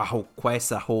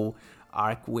quest, a whole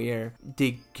arc where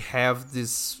they have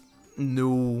this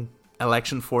new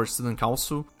election for student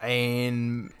council,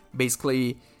 and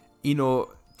basically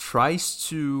tries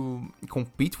to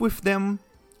compete with them,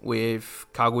 with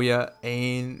Kaguya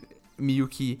and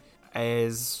Miyuki,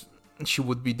 as she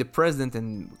would be the president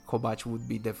and Kobachi would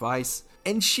be the vice.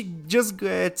 And she gets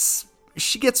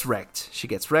wrecked.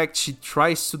 She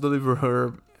tries to deliver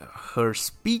her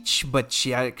speech, but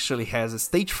she actually has a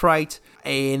stage fright,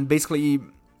 and basically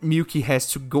Miyuki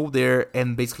has to go there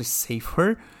and basically save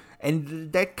her.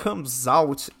 And that comes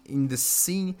out in the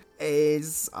scene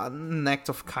as an act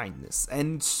of kindness.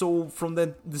 And so from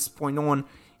this point on,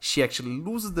 she actually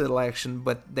loses the election,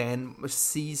 but then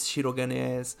sees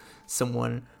Shirogane as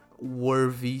someone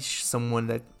worthy, someone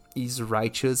that is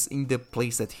righteous in the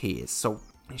place that he is. So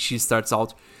she starts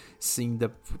out seeing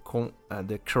the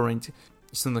current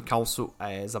student council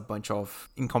as a bunch of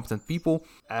incompetent people.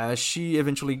 She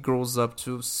eventually grows up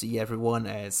to see everyone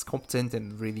as competent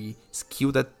and really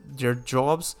skilled at their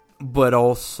jobs, but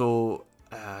also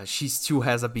she still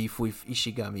has a beef with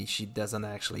Ishigami. She doesn't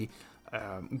actually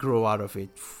grow out of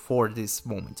it for this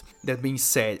moment. That being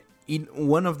said, in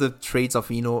one of the traits of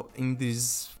Ino, in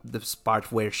this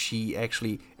part where she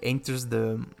actually enters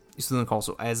the student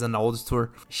council as an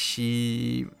auditor,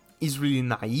 she is really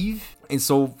naive. And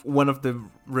so one of the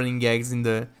running gags in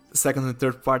the second and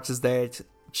third parts is that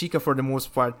Chika, for the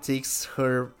most part, takes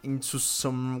her into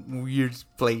some weird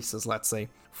places, let's say,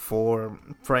 for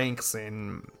pranks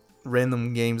and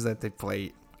random games that they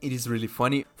play. It is really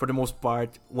funny. For the most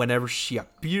part, whenever she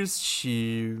appears,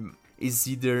 she is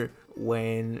either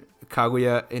when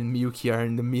Kaguya and Miyuki are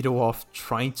in the middle of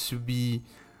trying to be,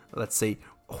 let's say,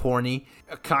 horny,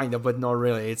 kind of, but not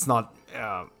really. It's not,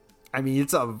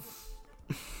 it's a,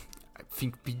 I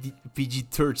think,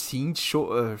 PG-13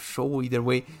 show either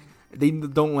way. They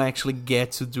don't actually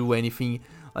get to do anything,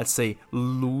 let's say,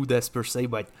 lewd as per se,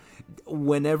 but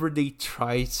whenever they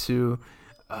try to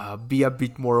be a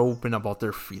bit more open about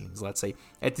their feelings, let's say.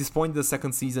 At this point in the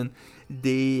second season,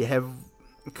 they have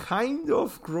kind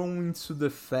of grown to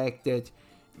the fact that,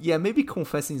 yeah, maybe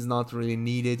confessing is not really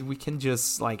needed. We can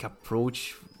just, like,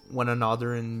 approach one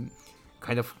another and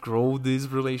kind of grow this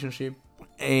relationship.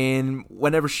 And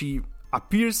whenever she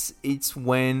appears, it's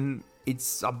when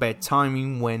it's a bad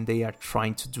timing, when they are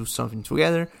trying to do something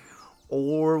together,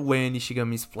 or when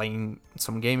Ishigami is playing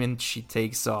some game and she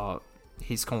takes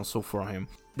his console for him.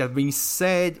 That being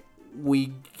said,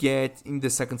 we get in the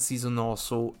second season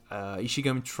also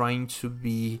Ishigami trying to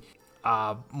be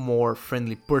a more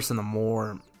friendly person, a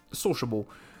more sociable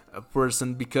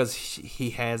person, because he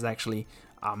has actually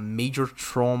a major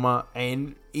trauma,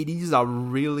 and it is a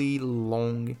really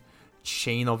long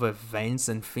chain of events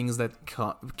and things that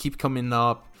keep coming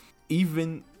up,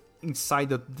 even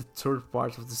inside of the third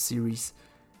part of the series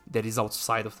that is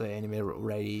outside of the anime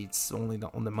already. It's only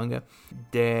on the manga,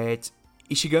 that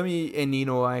Ishigami and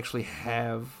Ino actually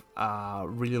have a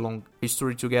really long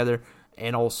history together,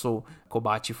 and also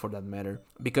Kobachi for that matter,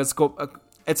 because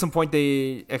at some point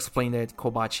they explain that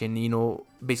Kobachi and Ino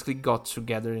basically got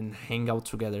together and hang out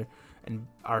together and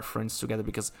are friends together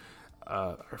because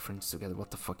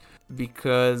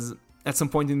because at some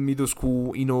point in middle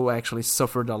school, Ino actually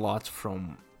suffered a lot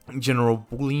from general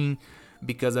bullying,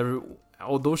 because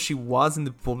although she was in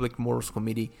the public morals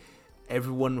committee,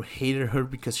 everyone hated her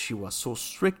because she was so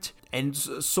strict, and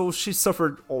so she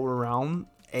suffered all around.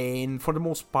 And for the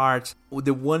most part,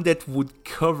 the one that would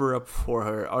cover up for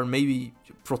her, or maybe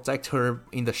protect her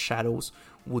in the shadows,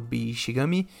 would be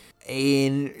Ishigami.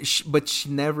 But she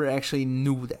never actually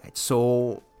knew that.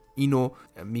 So,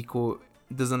 Miko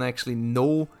doesn't actually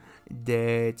know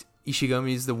that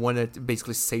Ishigami is the one that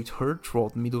basically saved her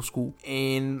throughout middle school.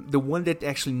 And the one that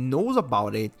actually knows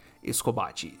about it is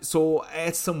Kobachi. So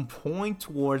at some point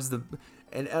towards the...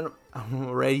 And I'm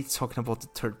already talking about the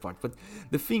third part. But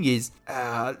the thing is,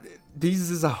 this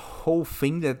is a whole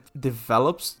thing that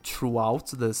develops throughout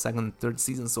the second and third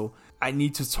season. So I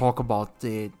need to talk about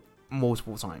it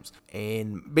multiple times.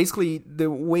 And basically,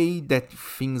 the way that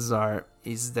things are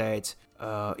is that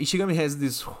Ishigami has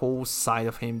this whole side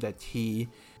of him that he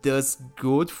does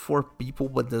good for people,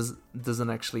 but doesn't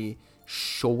actually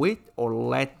show it or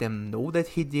let them know that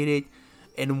he did it.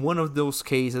 And one of those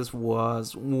cases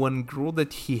was one girl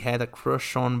that he had a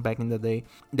crush on back in the day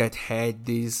that had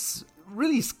this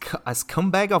really a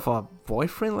scumbag of a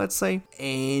boyfriend, let's say.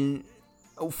 And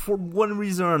for one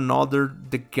reason or another,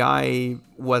 the guy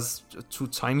was too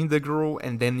timing the girl,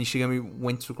 and then Ishigami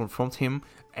went to confront him,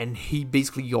 and he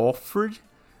basically offered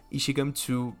Ishigami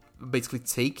to basically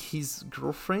take his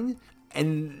girlfriend.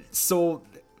 And so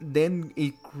then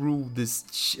it grew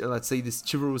this, let's say, this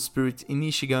chivalrous spirit in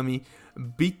Ishigami,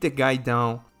 beat the guy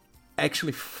down,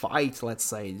 actually fight, let's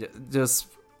say, just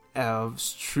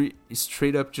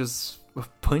straight up just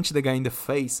punch the guy in the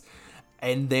face.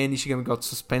 And then Ishigami got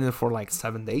suspended for like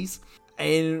 7 days.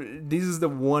 And this is the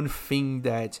one thing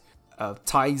that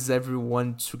ties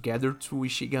everyone together to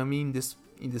Ishigami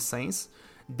in the sense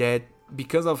that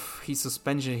because of his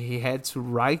suspension, he had to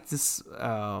write this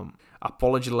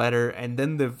apology letter, and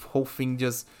then the whole thing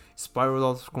just spiraled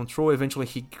out of control. Eventually,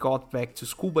 he got back to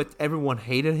school, but everyone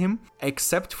hated him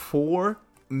except for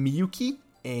Miyuki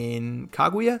and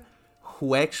Kaguya,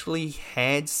 who actually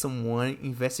had someone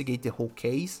investigate the whole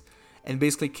case. And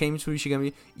basically came to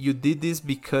Ishigami, you did this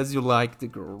because you liked the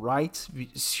girl, right?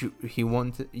 You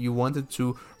wanted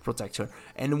to protect her.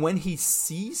 And when he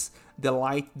sees the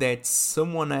light that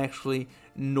someone actually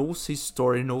knows his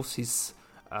story, knows his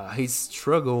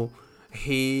struggle,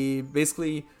 he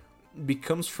basically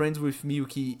becomes friends with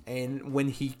Miyuki. And when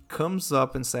he comes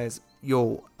up and says,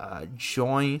 yo,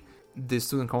 join the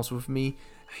student council with me,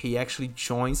 he actually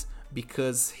joins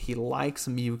because he likes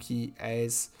Miyuki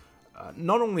as...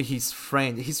 not only his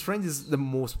friend is the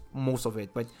most of it,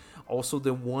 but also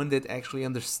the one that actually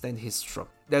understands his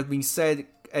struggle. That being said,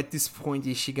 at this point,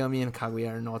 Ishigami and Kaguya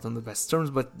are not on the best terms,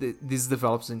 but this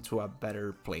develops into a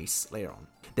better place later on.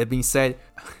 That being said,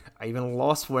 I even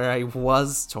lost where I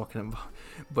was talking about.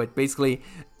 But basically,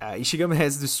 Ishigami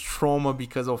has this trauma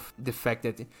because of the fact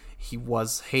that he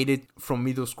was hated from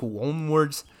middle school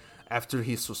onwards, after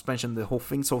his suspension, the whole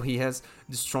thing. So he has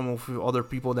this trauma with other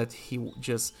people that he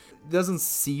just doesn't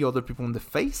see other people in the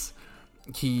face.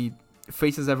 He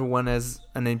faces everyone as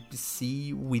an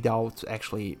NPC without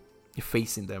actually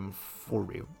facing them for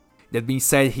real. That being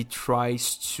said, he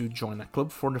tries to join a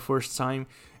club for the first time,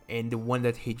 and the one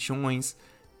that he joins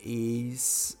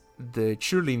is the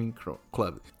cheerleading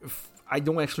club. I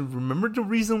don't actually remember the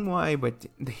reason why, but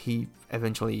he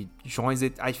eventually joins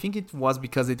it. I think it was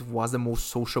because it was the most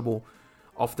sociable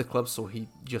of the club, so he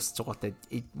just thought that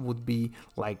it would be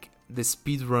like the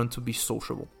speed run to be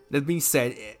sociable. That being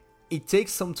said, it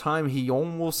takes some time. He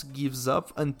almost gives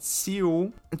up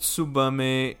until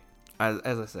Tsubame,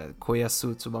 as I said,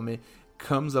 Koyasu Tsubame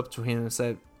comes up to him and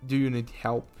said, do you need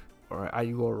help or are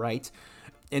you alright?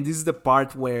 And this is the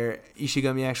part where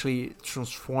Ishigami actually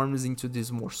transforms into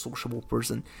this more sociable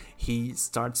person. He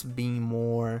starts being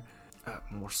more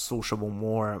sociable,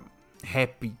 more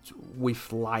happy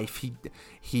with life.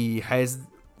 He has,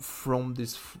 from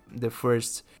the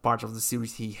first part of the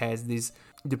series, he has this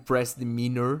depressed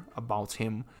demeanor about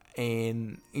him.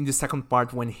 And in the second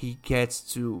part, when he gets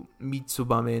to meet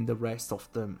Tsubame and the rest of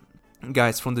the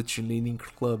guys from the cheerleading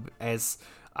club as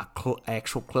a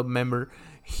actual club member,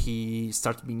 he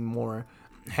starts being more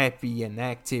happy and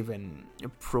active and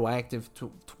proactive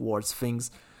towards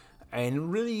things,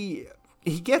 and really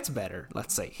he gets better.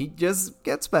 Let's say he just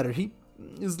gets better. He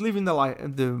is living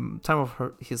the time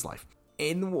of his life.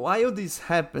 And while this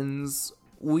happens,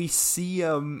 we see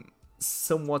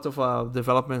somewhat of a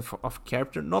development of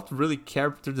character, not really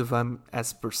character development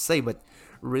as per se, but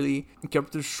really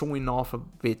characters showing off a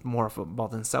bit more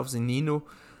about themselves. In Nino,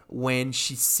 when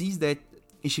she sees that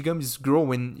Ishigami is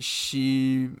growing,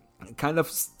 she kind of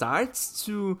starts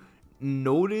to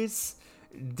notice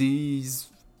these.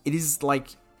 It is like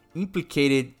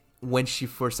implicated when she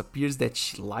first appears that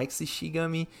she likes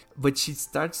Ishigami, but she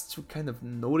starts to kind of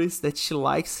notice that she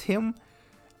likes him,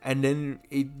 and then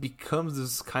it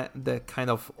becomes that kind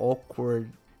of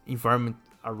awkward environment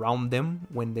around them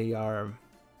when they are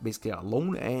basically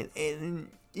alone, and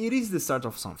it is the start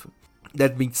of something.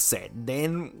 That being said,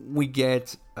 then we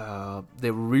get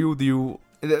the real deal.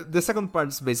 The second part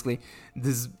is basically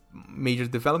these major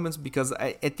developments, because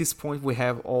at this point we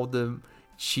have all the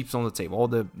chips on the table, all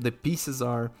the pieces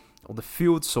are on the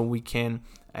field, so we can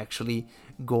actually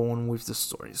go on with the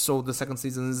story. So the second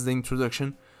season is the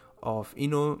introduction of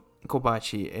Ino,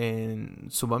 Kobachi, and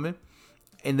Tsubame,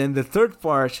 and then the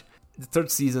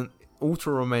third season,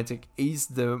 Ultra Romantic, is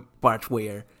the part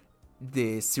where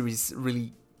the series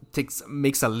really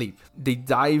makes a leap. They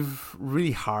dive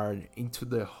really hard into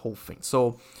the whole thing.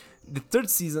 So the third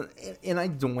season, and I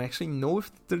don't actually know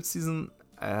if the third season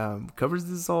covers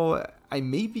this all. I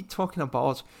may be talking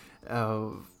about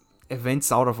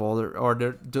events out of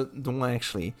order. Don't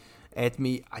actually at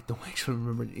me. I don't actually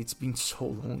remember. It's been so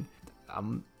long.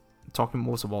 I'm talking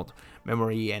most about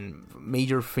memory and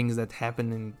major things that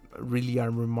happen and really are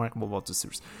remarkable about the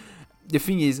series. The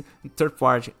thing is, the third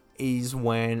part is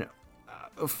when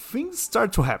things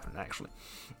start to happen, actually.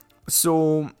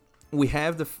 So we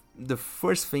have the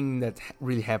first thing that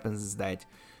really happens is that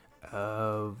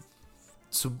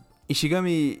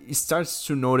Ishigami starts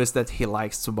to notice that he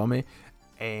likes Tsubame,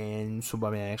 and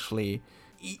Tsubame actually,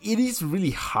 it is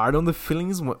really hard on the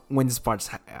feelings when this part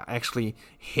actually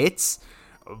hits,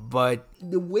 but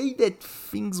the way that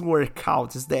things work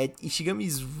out is that Ishigami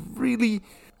is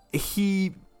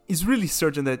really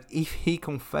certain that if he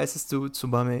confesses to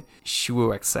Tsubame, she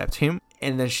will accept him,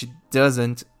 and then she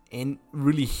doesn't, and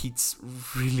really hits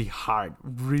really hard,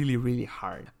 really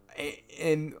hard.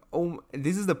 And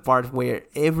this is the part where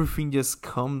everything just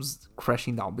comes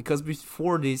crashing down, because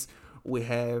before this we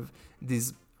have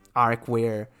this arc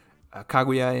where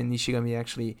Kaguya and Ishigami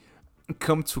actually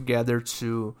come together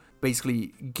to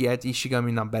basically get Ishigami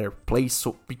in a better place.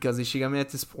 So because Ishigami at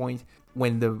this point,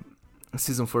 when the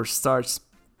season first starts,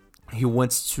 he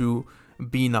wants to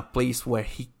be in a place where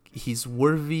he's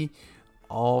worthy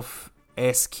of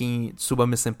asking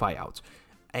Tsubame Senpai out.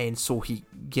 And so he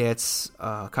gets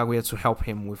Kaguya to help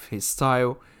him with his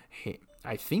style.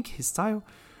 I think his style,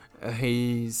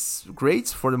 his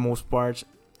grades for the most part,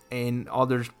 and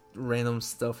other random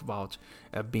stuff about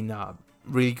being a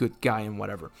really good guy and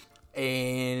whatever.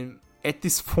 And at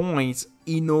this point,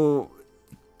 Ino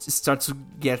starts to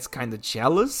get kind of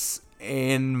jealous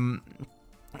and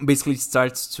basically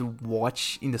starts to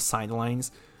watch in the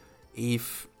sidelines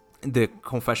if the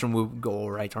confession will go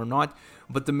right or not.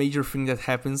 But the major thing that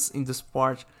happens in this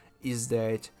part is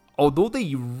that although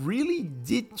they really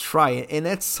did try it, and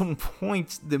at some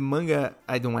point the manga,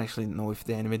 I don't actually know if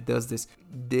the anime does this,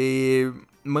 the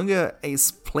manga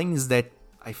explains that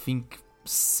I think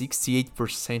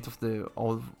 68% of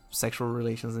all sexual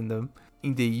relations in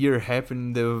the year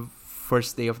happen the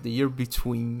first day of the year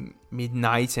between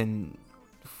midnight and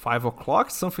 5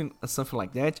 o'clock, something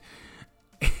like that.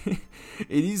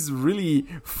 It is really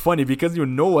funny because you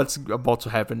know what's about to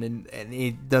happen, and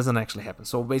it doesn't actually happen.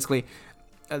 So basically,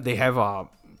 they have a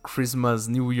Christmas,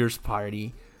 New Year's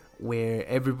party where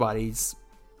everybody's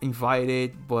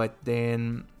invited, but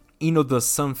then Ino does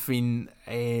something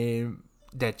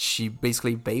that she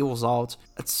basically bails out.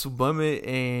 Tsubame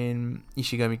and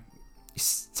Ishigami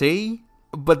stay,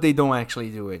 but they don't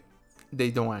actually do it.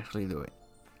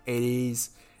 It is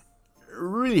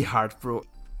really hard, bro.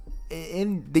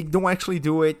 And they don't actually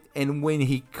do it, and when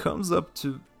he comes up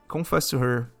to confess to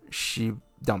her, she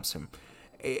dumps him.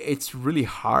 It's really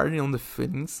hard on the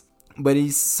feelings, but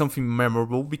it's something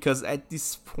memorable because at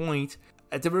this point,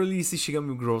 at the very least,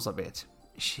 Ishigami grows a bit.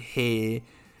 He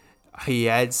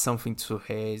adds something to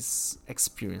his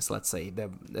experience, let's say,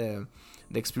 the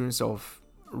experience of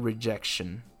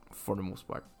rejection for the most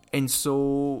part. And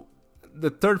so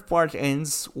the third part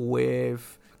ends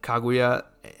with Kaguya,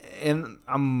 and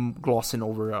I'm glossing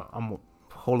over a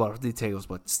whole lot of details,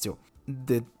 but still,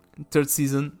 the third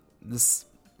season, this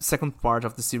second part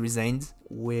of the series ends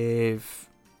with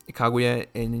Kaguya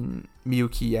and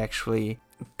Miyuki actually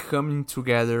coming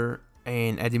together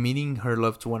and admitting her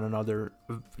love to one another,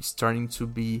 starting to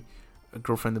be a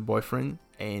girlfriend and boyfriend,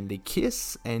 and they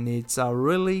kiss, and it's a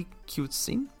really cute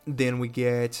scene. Then we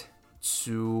get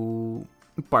to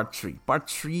part 3. Part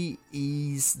 3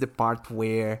 is the part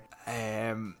where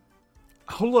a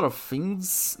whole lot of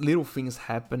little things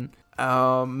happen.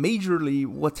 Majorly,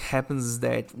 what happens is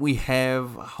that we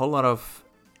have a whole lot of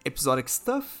episodic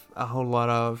stuff, a whole lot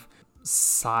of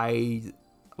side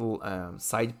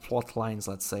plot lines,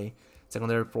 let's say,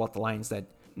 secondary plot lines that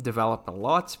developed a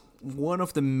lot. One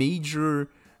of the major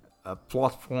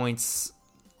plot points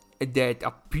that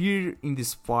appear in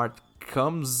this part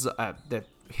comes that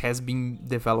has been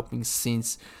developing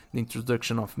since the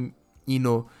introduction of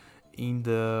Ino in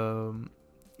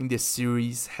the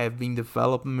series, have been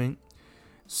development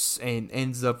and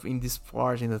ends up in this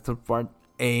part, in the third part,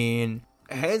 and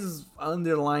has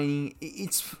underlining.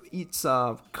 It's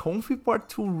a comfy part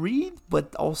to read,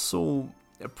 but also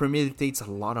premeditates a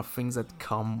lot of things that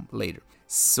come later.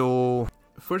 So,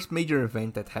 first major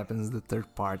event that happens in the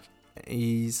third part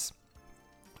is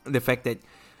the fact that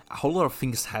a whole lot of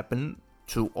things happen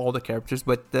to all the characters,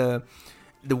 but the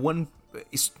one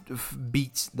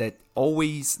beat that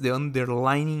always, the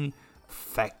underlining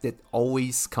fact that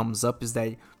always comes up is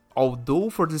that although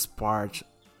for this part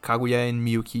Kaguya and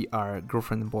Miyuki are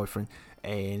girlfriend and boyfriend,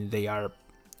 and they are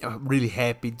really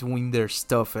happy doing their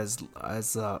stuff as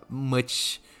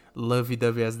much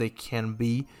lovey-dovey as they can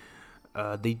be.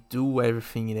 They do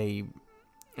everything.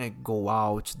 They go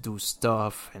out, do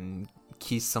stuff, and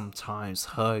kiss sometimes,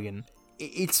 hug, and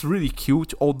it's really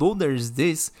cute. Although there's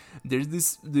this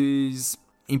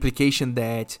implication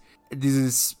that this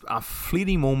is a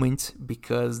fleeting moment,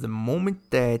 because the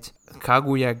moment that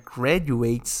Kaguya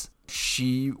graduates,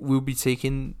 she will be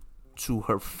taken to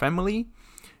her family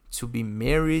to be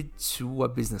married to a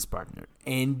business partner.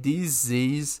 And this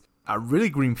is a really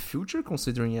grim future,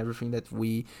 considering everything that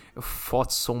we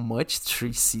fought so much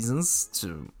 3 seasons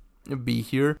to be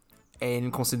here,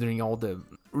 and considering all the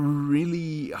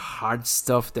really hard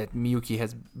stuff that Miyuki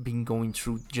has been going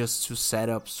through just to set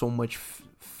up so much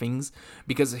things,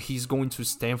 because he's going to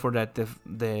Stanford at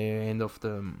the end of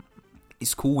the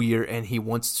school year, and he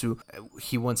wants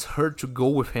her to go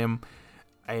with him,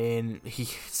 and he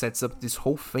sets up this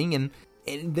whole thing, and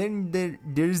then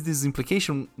there's this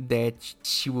implication that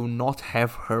she will not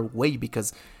have her way,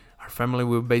 because her family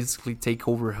will basically take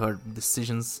over her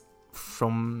decisions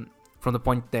from the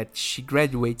point that she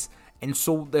graduates. And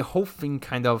so the whole thing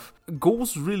kind of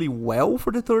goes really well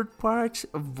for the third part,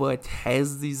 but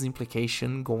has this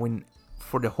implication going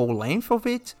for the whole length of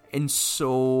it. And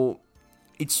so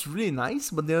it's really nice,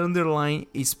 but the underline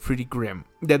is pretty grim.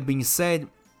 That being said,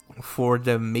 for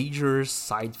the major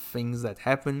side things that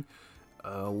happen,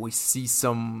 we see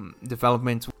some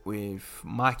development with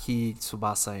Maki,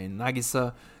 Tsubasa, and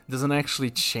Nagisa. Doesn't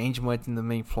actually change much in the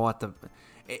main plot.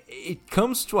 It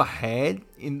comes to a head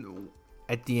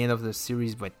at the end of the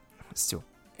series, but still.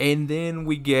 And then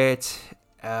we get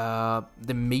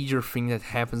the major thing that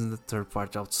happens in the third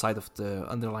part, outside of the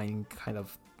underlying kind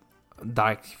of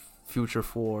dark future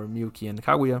for Miyuki and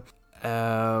Kaguya.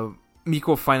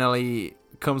 Miko finally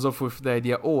comes up with the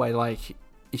idea, oh, I like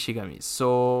Ishigami.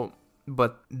 So,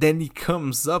 but then it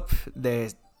comes up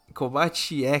that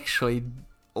Kobachi actually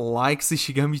likes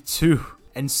Ishigami too.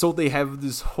 And so they have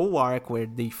this whole arc where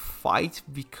they fight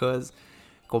because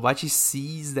Kobachi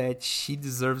sees that she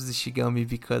deserves Ishigami,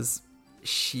 because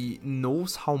she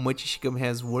knows how much Ishigami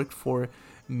has worked for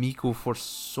Miko for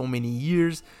so many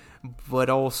years, but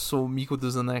also Miko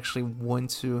doesn't actually want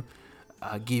to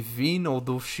give in,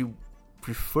 although she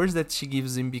prefers that she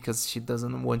gives in because she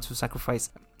doesn't want to sacrifice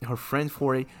her friend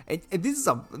for it. And this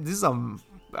is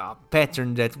a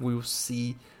pattern that we'll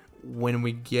see when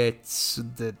we get to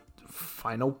the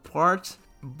final part,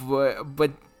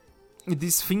 but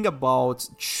this thing about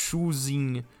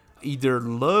choosing either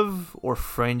love or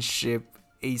friendship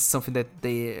is something that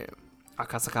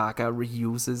Akasaka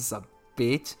reuses a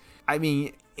bit. I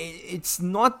mean, it's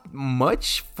not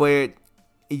much, but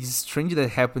it's strange that it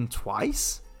happened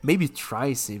twice, maybe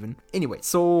thrice even. Anyway,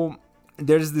 so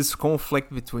there's this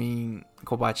conflict between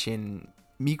Kobachi and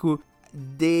Miku.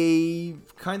 They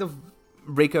kind of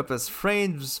break up as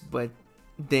friends, but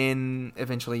then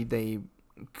eventually they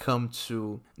come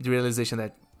to the realization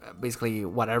that basically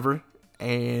whatever,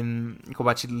 and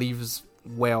Kobachi leaves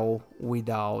well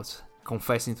without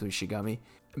confessing to Ishigami,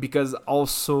 because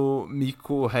also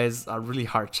Miko has a really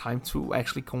hard time to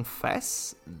actually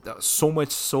confess, so much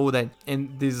so that,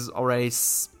 and this is already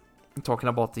talking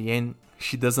about the end,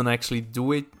 she doesn't actually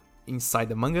do it inside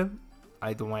the manga.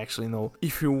 I don't actually know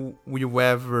if you will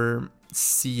ever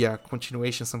see a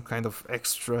continuation, some kind of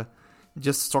extra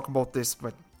just to talk about this,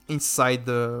 but inside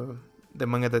the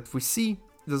manga that we see,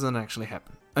 doesn't actually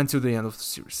happen until the end of the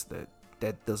series.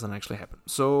 That doesn't actually happen.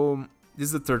 So this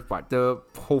is the third part. The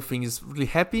whole thing is really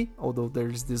happy, although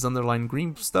there's this underlying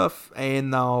grim stuff,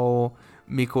 and now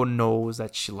Miko knows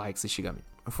that she likes Ishigami.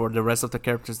 For the rest of the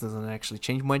characters, doesn't actually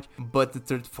change much. But the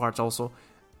third part also,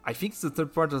 I think it's the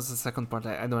third part or the second part,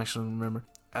 I don't actually remember.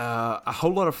 A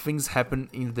whole lot of things happen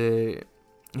in the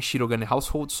Shirogane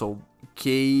household. So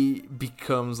Kei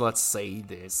becomes, let's say,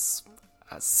 this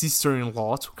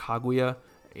sister-in-law to Kaguya.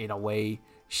 In a way,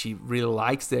 she really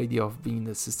likes the idea of being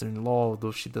the sister-in-law,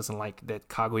 although she doesn't like that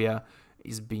Kaguya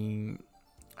is being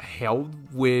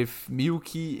held with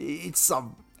Miyuki.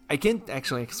 I can't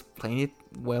actually explain it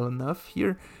well enough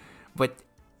here, but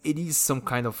it is some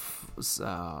kind of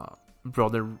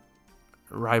brother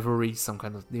rivalry, some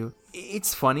kind of deal.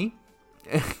 It's funny,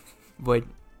 but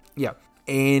yeah.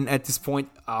 And at this point,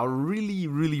 a really,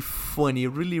 really funny,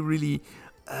 really, really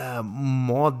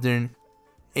modern,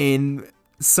 and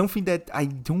something that I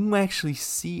don't actually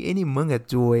see any manga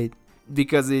do it,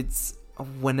 because it's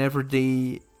whenever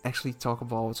they actually talk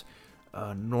about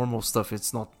normal stuff,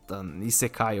 it's not an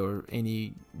isekai or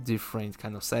any different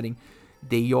kind of setting,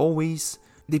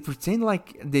 they pretend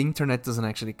like the internet doesn't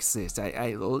actually exist.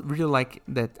 I really like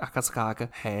that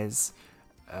Akasaka has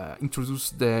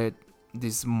introduced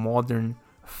these modern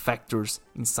factors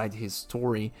inside his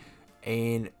story,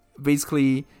 and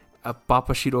basically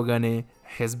Papa Shirogane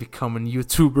has become a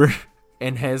YouTuber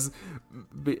and has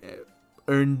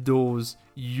earned those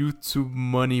YouTube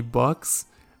money bucks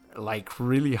like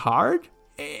really hard,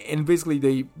 and basically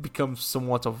they become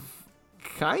somewhat of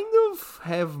kind of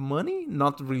have money,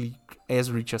 not really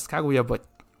as rich as Kaguya, but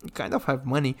kind of have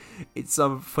money. It's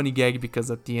a funny gag because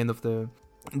at the end of the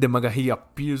manga he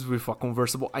appears with a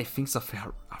convertible, I think it's a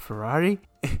Ferrari.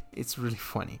 It's really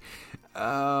funny.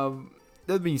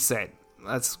 That being said,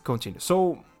 let's continue.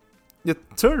 So the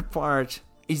third part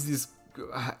is this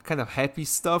kind of happy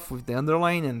stuff with the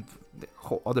underline and the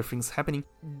whole other things happening.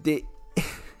 The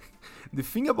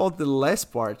thing about the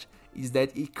last part is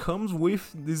that it comes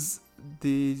with this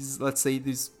let's say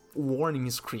this warning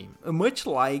screen, much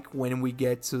like when we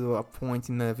get to a point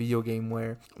in a video game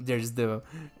where there's the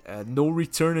no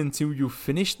return until you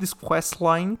finish this quest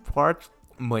line part,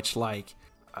 much like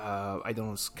I don't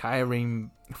know,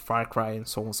 Skyrim, Far Cry, and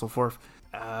so on and so forth.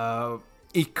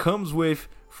 It comes with,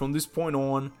 from this point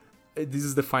on, this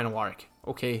is the final arc.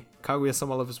 Okay,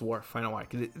 Kaguya-sama Love is War, final arc.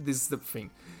 This is the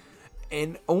thing.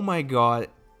 And oh my god,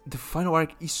 the final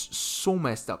arc is so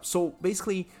messed up. So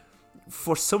basically,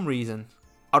 for some reason,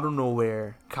 out of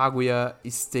nowhere, Kaguya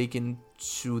is taken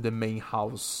to the main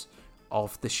house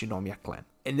of the Shinomiya clan.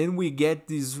 And then we get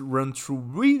this run through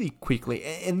really quickly,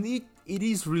 and it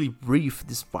is really brief,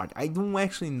 this part. I don't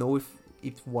actually know if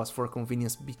it was for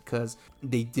convenience because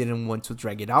they didn't want to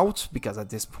drag it out, because at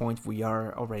this point we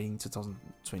are already in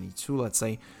 2022, let's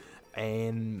say,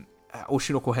 and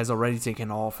Oshinoko has already taken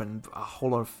off and a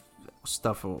whole lot of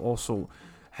stuff also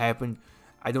happened.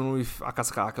 I don't know if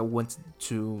Akasaka wanted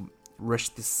to rush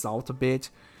this out a bit,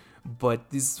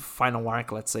 but this final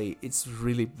arc, let's say, it's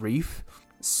really brief.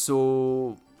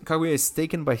 So Kaguya is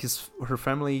taken by her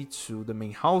family to the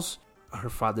main house. Her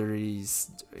father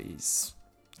is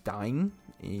dying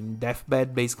in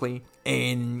deathbed, basically,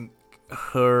 and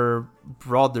her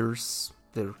brothers,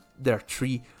 there are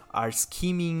three, are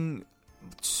scheming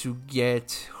to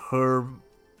get her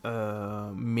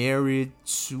married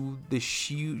to the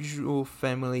Shijo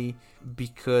family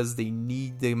because they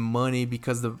need the money,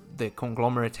 because the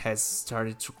conglomerate has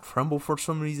started to crumble for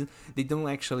some reason. They don't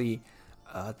actually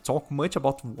talk much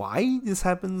about why this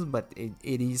happens, but it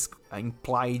is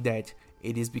implied that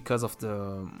it is because of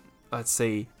the, let's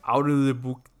say, out of the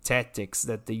book tactics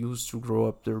that they use to grow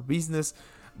up their business.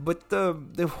 But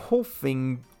the whole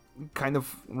thing kind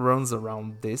of runs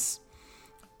around this,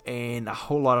 and a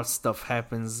whole lot of stuff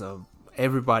happens.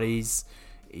 Everybody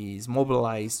is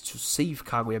mobilized to save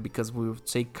Kaguya, because we will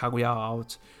take Kaguya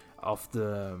out of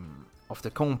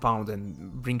the compound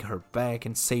and bring her back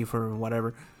and save her and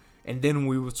whatever. And then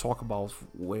we will talk about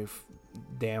with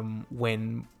them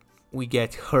when we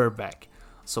get her back.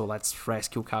 So let's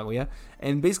rescue Kaguya.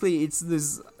 And basically it's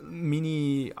this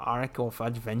mini arc of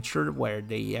adventure where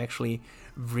they actually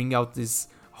bring out this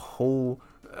whole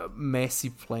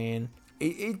messy plan.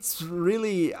 It's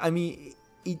really, I mean,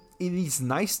 it is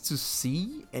nice to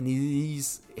see, and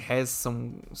it has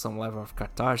some level of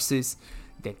catharsis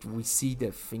that we see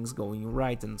the things going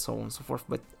right and so on and so forth.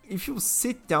 But if you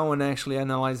sit down and actually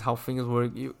analyze how things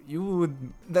work, you would,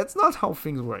 that's not how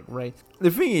things work, right? The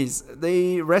thing is,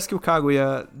 they rescue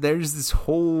Kaguya. There's this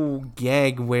whole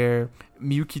gag where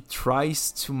Miyuki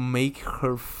tries to make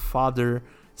her father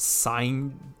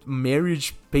sign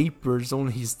marriage papers on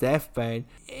his deathbed,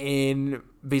 and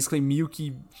basically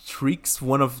Miyuki tricks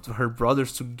one of her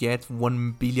brothers to get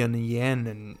 1 billion yen,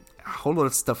 and a whole lot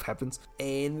of stuff happens.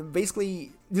 And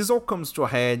basically this all comes to a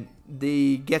head.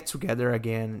 They get together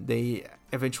again. They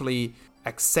eventually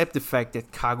accept the fact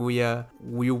that Kaguya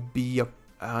will be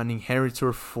an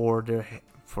inheritor for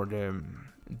the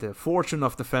the fortune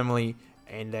of the family,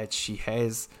 and that she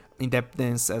has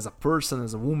independence as a person,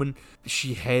 as a woman.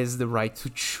 She has the right to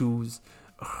choose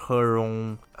her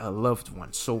own loved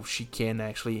one, so she can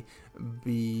actually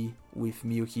be with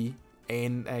Miyuki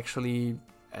and actually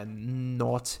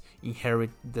not inherit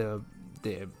the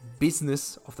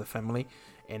business of the family,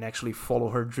 and actually follow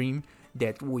her dream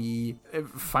that we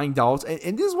find out.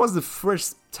 And this was the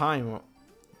first time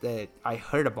that I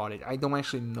heard about it. I don't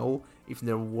actually know if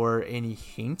there were any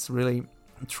hints really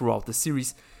throughout the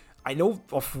series. I know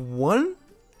of one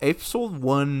episode,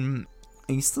 one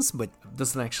instance, but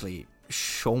doesn't actually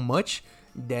show much,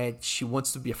 that she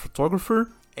wants to be a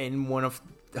photographer, and one of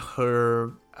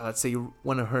her, let's say,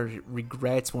 one of her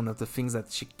regrets, one of the things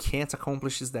that she can't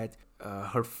accomplish is that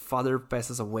her father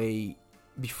passes away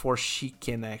before she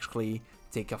can actually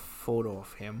take a photo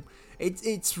of him.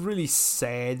 It's really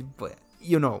sad, but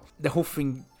you know, the whole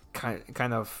thing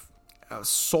kind of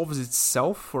solves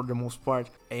itself for the most part.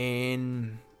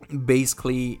 And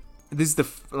basically, this is the,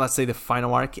 let's say, the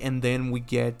final arc, and then we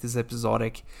get this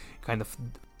episodic kind of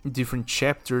different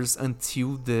chapters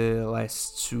until the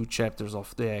last 2 chapters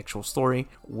of the actual story,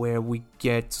 where we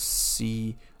get to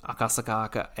see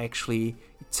Akasaka actually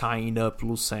tying up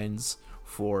loose ends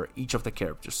for each of the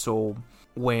characters. So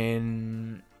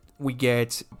when we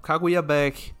get Kaguya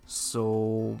back,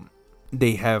 so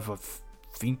they have, I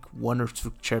think, 1 or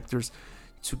 2 chapters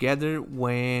together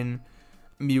when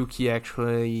Miyuki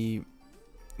actually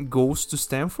goes to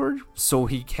Stanford, so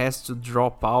he has to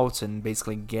drop out and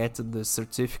basically get the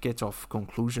certificate of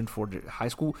conclusion for the high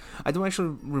school. I don't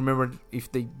actually remember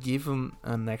if they give him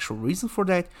an actual reason for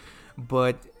that,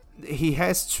 but he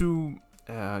has to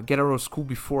get out of school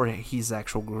before his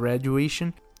actual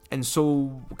graduation. And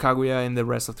so Kaguya and the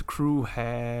rest of the crew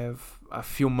have a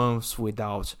few months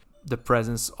without the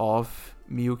presence of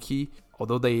Miyuki,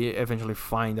 although they eventually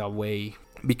find a way,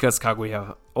 because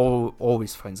Kaguya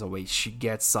always finds a way. She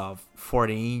gets a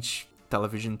 40-inch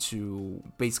television to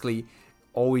basically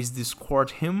always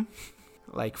Discord him,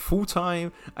 like full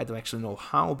time. I don't actually know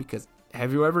how, because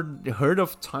have you ever heard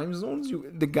of time zones?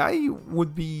 The guy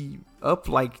would be up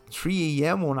like 3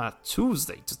 a.m. on a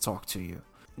Tuesday to talk to you.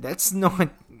 That's not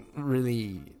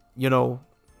really,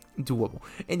 doable.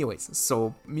 Anyways,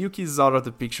 so Miyuki is out of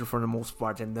the picture for the most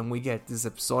part, and then we get this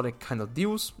episodic kind of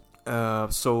deals.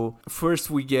 So first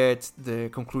we get the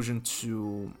conclusion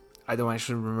to, I don't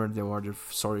actually remember the order,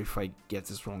 sorry if I get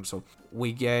this wrong. So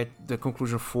we get the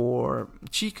conclusion for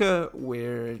Chika,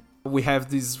 where we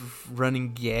have this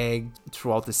running gag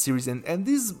throughout the series, and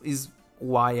this is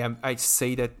why I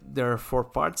say that there are 4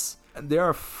 parts. There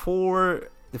are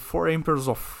the 4 emperors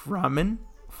of ramen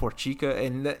for Chika,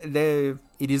 and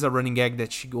it is a running gag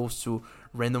that she goes to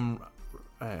random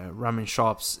ramen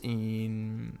shops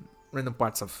in random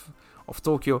parts of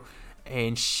Tokyo,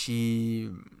 and she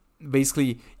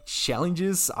basically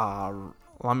challenges a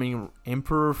ramen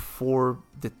emperor for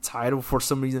the title for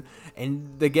some reason.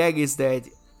 And the gag is that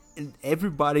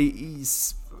everybody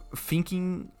is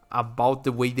thinking about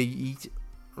the way they eat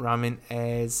ramen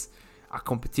as a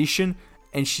competition,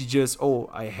 and she just,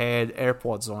 I had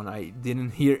AirPods on, I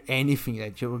didn't hear anything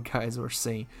that you guys were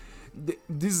saying.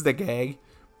 This is the gag,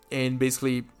 and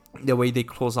basically the way they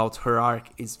close out her arc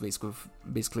is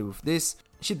basically with this.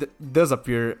 She does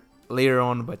appear later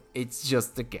on, but it's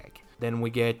just the gag. Then we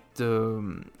get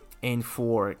the end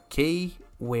for Kei,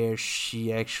 where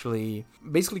she actually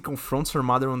basically confronts her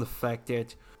mother on the fact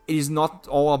that it is not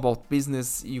all about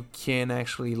business. You can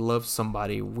actually love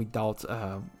somebody without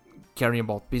caring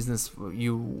about business.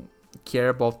 You care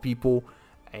about people,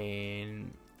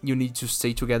 and you need to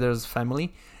stay together as a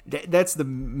family. That's the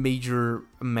major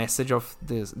message of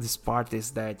this part,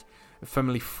 is that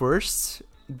family first,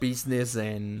 business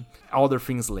and other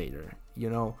things later.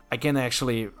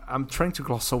 I'm trying to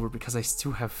gloss over because I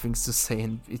still have things to say,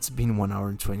 and it's been 1 hour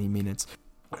and 20 minutes.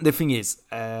 The thing is,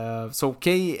 so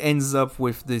Kei ends up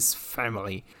with this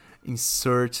family,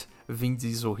 insert Vin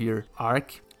Diesel here,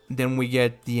 arc. Then we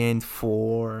get the end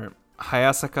for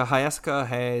Hayasaka. Hayasaka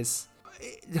has,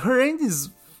 her end is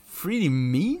pretty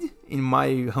mid, in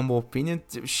my humble opinion.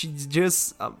 She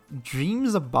just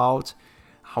dreams about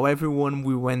how everyone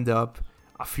will end up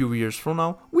a few years from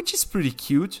now, which is pretty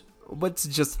cute, but it's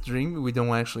just a dream. We don't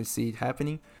actually see it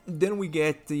happening. Then we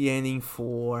get the ending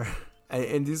for,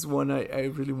 and this one I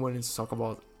really wanted to talk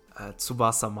about,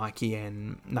 Tsubasa, Maki,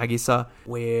 and Nagisa,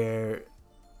 where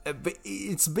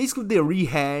it's basically the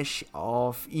rehash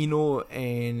of Ino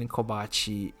and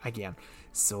Kobachi again.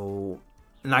 So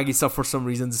Nagisa, for some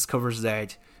reason, discovers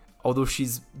that although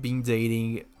she's been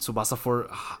dating Tsubasa for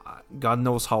God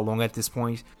knows how long at this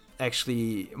point,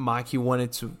 actually Maki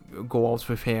wanted to go out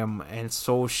with him, and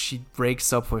so she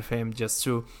breaks up with him just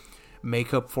to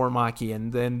make up for Maki,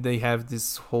 and then they have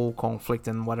this whole conflict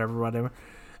and whatever.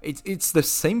 It's the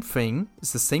same thing,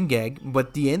 it's the same gag,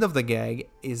 but the end of the gag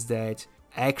is that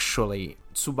actually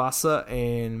Tsubasa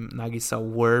and Nagisa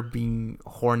were being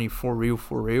horny for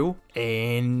real,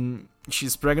 and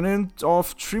she's pregnant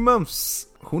of 3 months.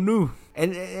 Who knew?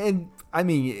 And I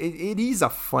mean, it is a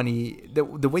funny,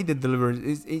 the way they deliver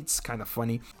it's kind of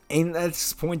funny, and at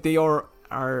this point they are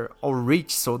all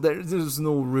rich, so there's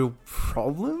no real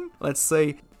problem, let's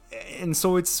say, and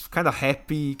so it's kind of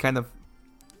happy, kind of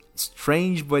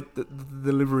strange, but the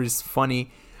delivery is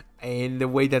funny, and the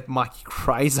way that Maki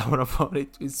cries out about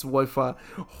it is with a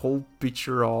whole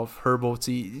picture of herbal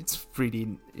tea. It's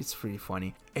pretty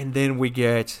funny. And then we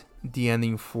get the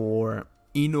ending for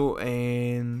Ino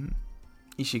and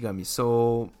Ishigami.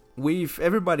 So with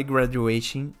everybody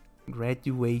graduating,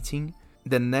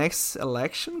 the next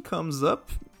election comes up,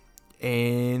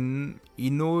 and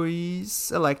Ino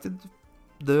is elected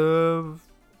the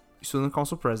student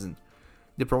council president.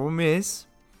 The problem is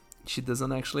she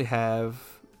doesn't actually have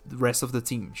the rest of the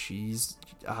team. She's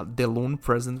the lone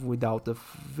president without the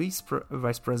vice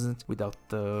president, without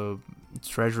the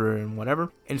treasurer and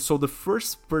whatever. And so the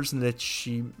first person that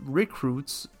she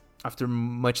recruits, after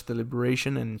much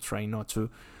deliberation and trying not to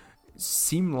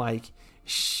seem like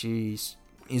she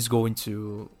is going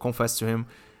to confess to him,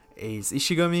 is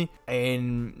Ishigami.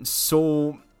 And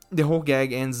so the whole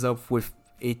gag ends up with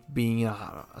it being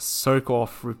a circle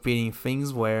of repeating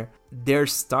things, where their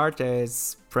start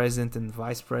as president and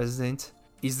vice president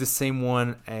is the same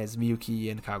one as Miyuki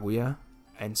and Kaguya.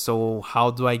 And so how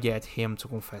do I get him to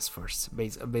confess first?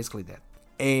 Basically that.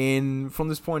 And from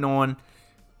this point on,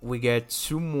 we get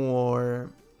 2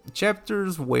 more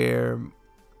chapters where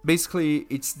basically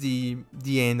it's the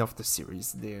end of the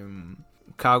series.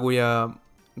 Kaguya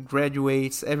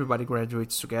graduates, everybody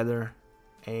graduates together,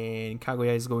 and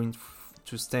Kaguya is going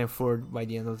to Stanford by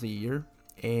the end of the year.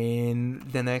 And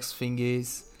the next thing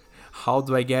is, how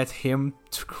do I get him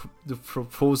to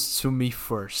propose to me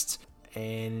first?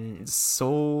 And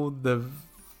so the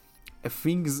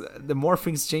more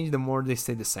things change, the more they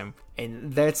stay the same.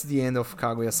 And that's the end of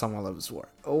Kaguya-sama Loves War.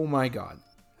 Oh my god.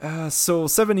 So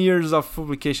 7 years of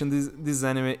publication. This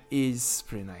anime is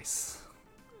pretty nice.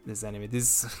 This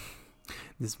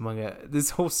manga, this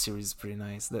whole series is pretty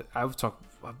nice. I'll talk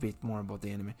a bit more about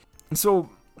the anime. And so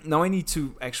now I need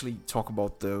to actually talk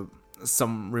about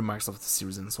some remarks of the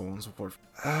series and so on and so forth.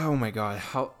 Oh my god,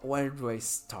 where do I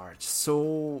start?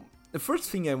 So the first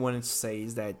thing I wanted to say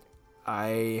is that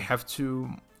I have to,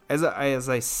 as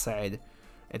I said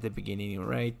at the beginning,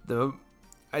 right?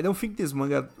 I don't think this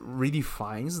manga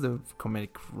redefines the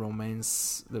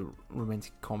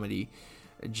romantic comedy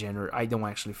genre. I don't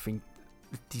actually think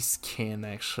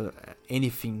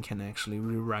anything can actually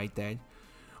rewrite that.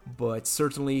 But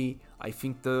certainly, I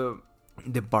think the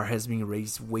bar has been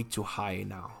raised way too high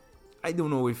now. I don't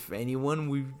know if anyone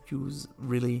will use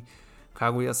really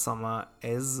Kaguya-sama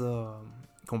as a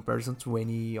comparison to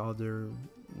any other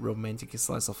romantic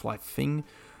slice of life thing,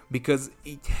 because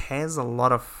it has a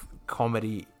lot of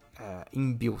comedy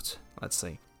inbuilt, let's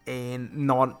say. And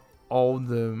not all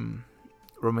the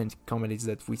romantic comedies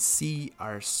that we see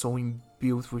are so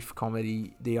imbued with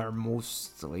comedy. They are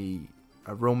mostly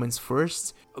a romance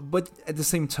first, but at the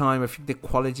same time, I think the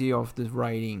quality of the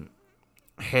writing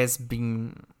has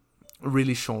been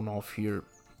really shown off here.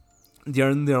 The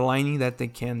underlining that they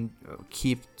can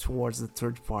keep towards the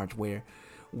third part, where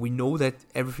we know that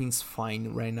everything's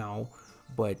fine right now,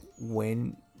 but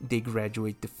when they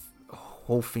graduate, the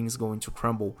whole thing's going to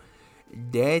crumble.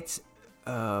 That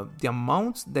the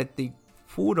amount that they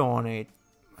put on it,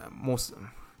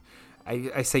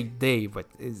 I say they, but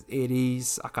it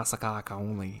is Akasaka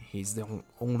only. He's the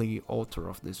only author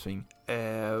of this thing.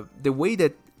 The way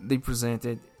that they present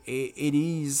it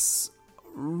is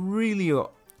really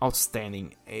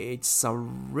outstanding. It's a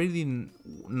really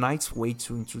nice way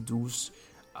to introduce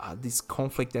this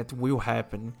conflict that will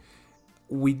happen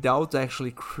without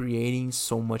actually creating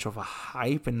so much of a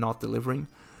hype and not delivering.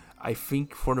 I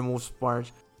think for the most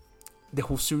part, the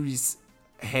whole series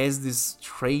has this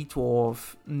trait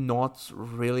of not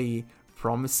really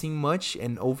promising much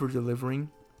and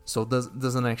over-delivering, so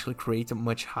doesn't actually create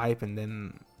much hype and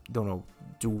then,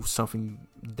 do something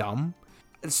dumb.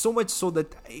 So much so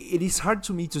that it is hard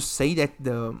to me to say that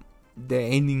the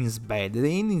ending is bad.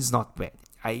 The ending is not bad.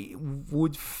 I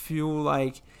would feel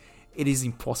like it is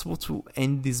impossible to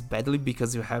end this badly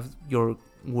because you have your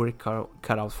work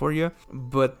cut out for you.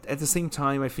 But at the same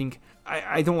time, I think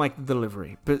I don't like the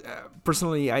delivery, but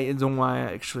personally, I don't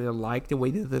actually like the way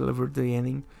they delivered the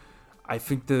ending. I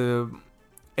think the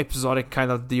episodic kind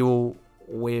of deal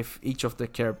with each of the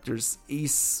characters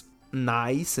is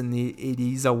nice, and it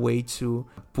is a way to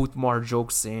put more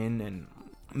jokes in and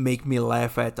make me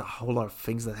laugh at a whole lot of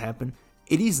things that happen.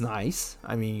 It is nice.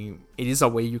 I mean, it is a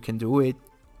way you can do it.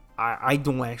 I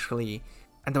don't actually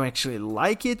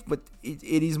like it, but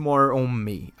it is more on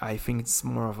me. I think it's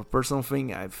more of a personal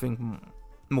thing. I think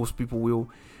most people will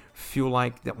feel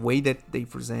like the way that they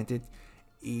present it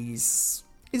is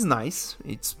nice.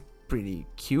 It's pretty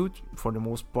cute for the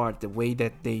most part. The way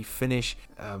that they finish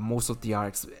most of the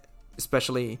arcs,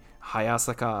 especially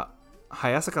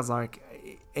Hayasaka's arc,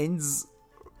 ends.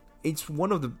 It's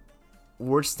one of the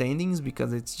worst endings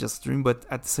because it's just a dream, but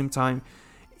at the same time,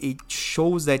 it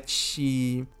shows that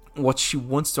what she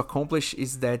wants to accomplish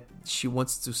is that she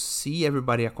wants to see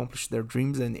everybody accomplish their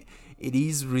dreams, and it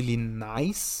is really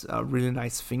nice, a really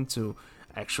nice thing to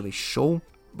actually show.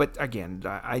 But again,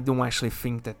 I don't actually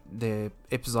think that the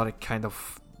episodic kind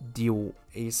of deal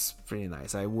is pretty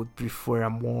nice. I would prefer a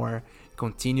more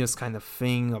continuous kind of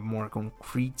thing, a more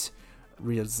concrete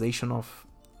realization of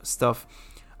stuff.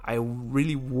 I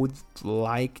really would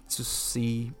like to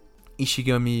see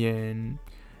Ishigami and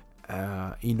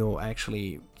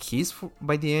actually kiss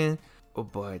by the end,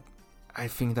 but I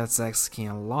think that's asking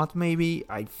a lot. Maybe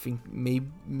I think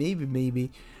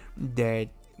maybe that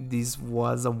this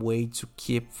was a way to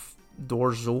keep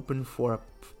doors open for a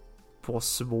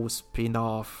possible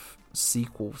spin-off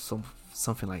sequel,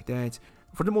 something like that.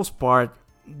 For the most part,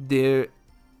 the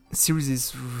series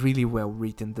is really well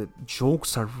written. The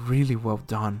jokes are really well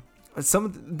done. Some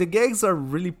of the gags are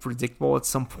really predictable at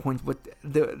some point, but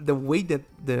the way that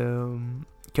the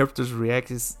characters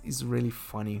react is really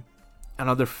funny.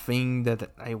 Another thing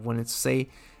that I wanted to say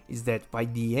is that by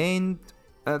the end,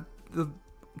 by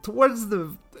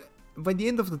the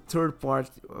end of the third part,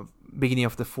 beginning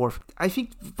of the fourth, I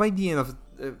think by the end of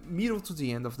middle to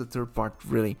the end of the third part,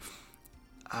 really,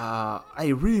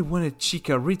 I really wanted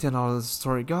Chika written out of the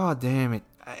story. God damn it!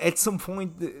 At some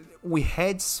point, we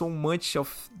had so much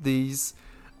of this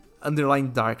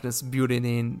underlying darkness building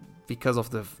in because of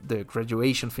the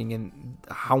graduation thing and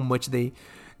how much they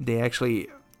actually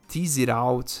tease it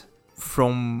out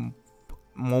from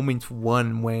moment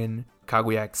one when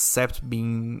Kaguya accepts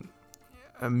being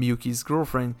Miyuki's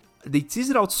girlfriend. They tease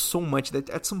it out so much that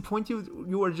at some point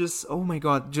you are just, oh my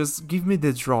god, just give me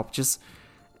the drop, just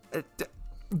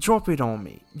drop it on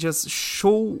me, just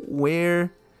show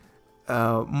where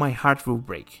my heart will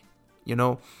break,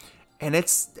 and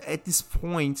it's at this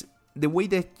point the way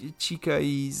that Chika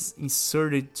is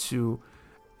inserted to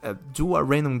do a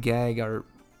random gag or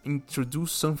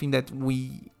introduce something that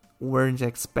we weren't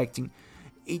expecting,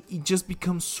 it just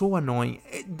becomes so annoying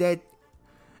that,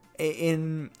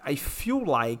 and I feel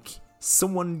like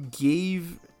someone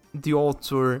gave the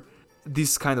author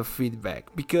this kind of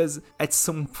feedback, because at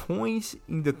some point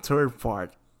in the third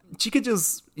part, Chika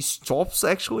just stops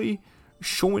actually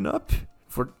showing up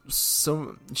for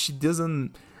some. She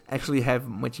doesn't actually have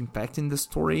much impact in the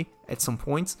story at some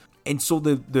points, and so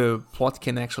the plot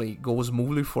can actually go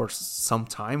smoothly for some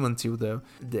time until the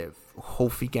whole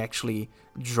thing actually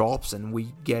drops and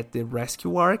we get the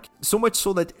rescue arc. So much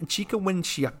so that Chika, when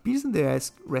she appears in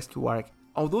the rescue arc,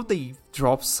 although they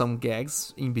drop some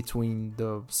gags in between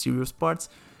the serious parts,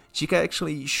 Chika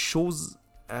actually shows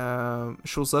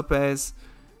up as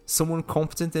someone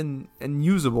competent and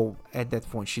usable at that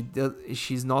point.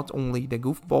 She's not only the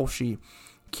goofball, she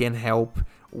can help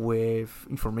with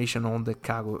information on the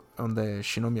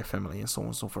Shinomiya family and so on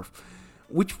and so forth,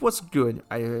 which was good.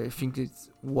 I think it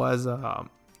was a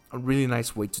really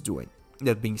nice way to do it.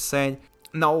 That being said,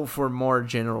 now for more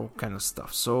general kind of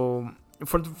stuff. So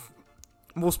for the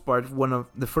most part, one of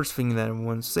the first thing that I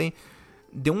want to say,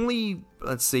 the only,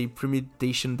 let's say,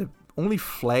 premeditation, the only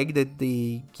flag that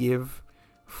they give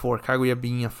for Kaguya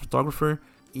being a photographer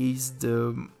is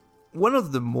one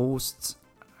of the most,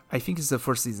 I think it's the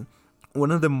first season,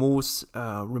 one of the most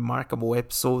remarkable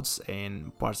episodes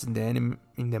and parts in the anime,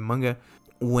 in the manga,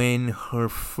 when her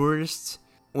first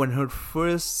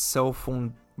cell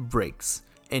phone breaks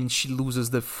and she loses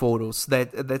the photos.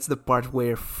 That's the part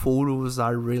where photos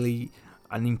are really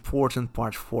an important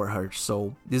part for her.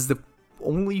 So this is the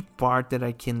only part that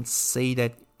I can say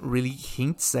that really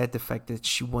hints at the fact that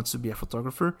she wants to be a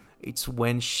photographer. It's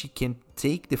when she can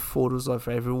take the photos of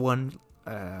everyone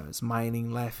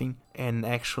smiling, laughing, and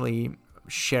actually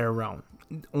share around.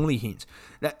 Only hint.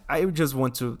 I just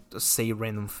want to say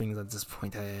random things at this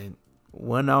point.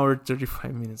 1 hour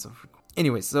 35 minutes of recording.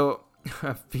 Anyway, so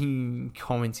I've been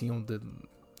commenting on the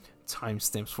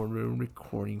timestamps for the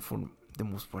recording for the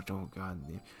most part. Oh god.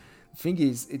 The thing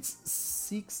is, it's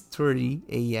 6:30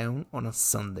 a.m. on a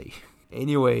Sunday.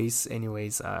 Anyways,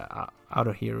 out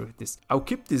of here with this. I'll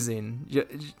keep this in.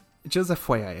 Just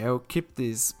FYI, I'll keep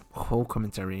this whole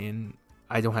commentary in.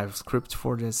 I don't have a script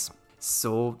for this.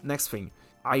 So, next thing.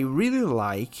 I really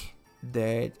like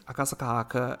that Akasaka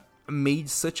Haka made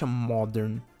such a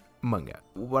modern manga.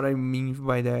 What I mean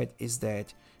by that is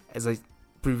that, as I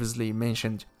previously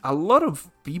mentioned, a lot of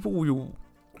people will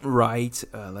write,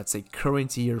 let's say,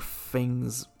 current year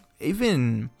things,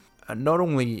 even not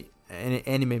only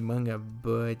anime manga,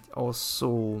 but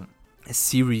also a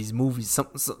series, movies,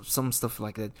 some stuff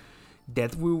like that,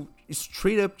 that will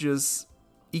straight up just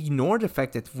ignore the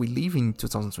fact that we live in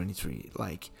 2023.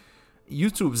 Like,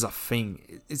 YouTube is a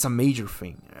thing, it's a major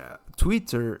thing.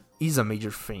 Twitter is a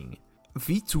major thing.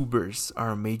 VTubers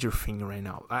are a major thing right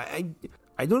now.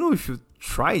 I don't know if you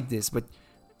tried this, but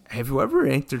have you ever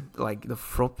entered like the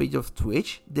front page of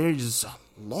Twitch? There's a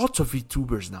lot of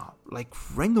VTubers now, like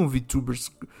random VTubers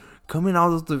coming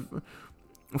out of the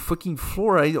fucking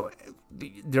floor.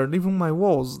 They're leaving my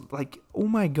walls. Like, oh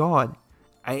my god!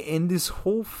 And this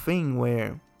whole thing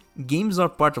where games are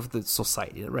part of the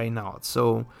society right now,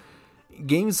 so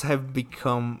games have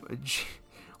become,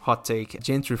 hot take,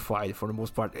 gentrified for the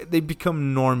most part. They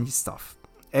become normie stuff.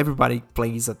 Everybody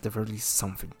plays at the very least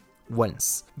something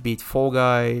once. Be it Fall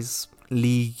Guys,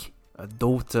 League,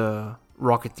 Dota,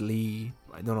 Rocket League,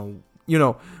 I don't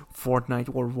know,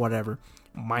 Fortnite or whatever,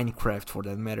 Minecraft for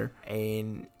that matter.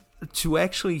 And to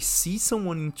actually see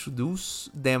someone introduce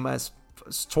them as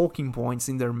talking points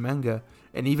in their manga,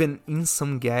 and even in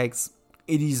some gags,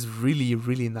 it is really,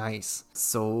 really nice.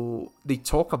 So they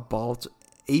talk about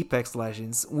Apex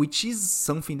Legends, which is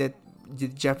something that the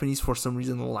Japanese for some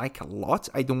reason like a lot.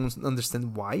 I don't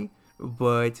understand why,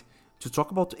 but to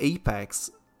talk about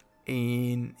Apex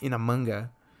in a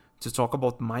manga, to talk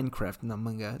about Minecraft in a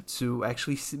manga, to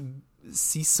actually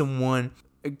see someone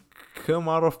come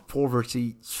out of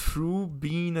poverty through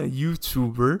being a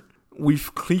YouTuber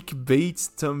with clickbait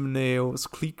thumbnails,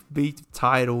 clickbait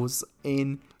titles,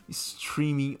 and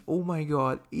streaming. Oh my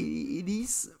god, it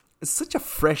is such a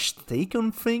fresh take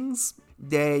on things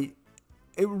that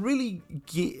it really,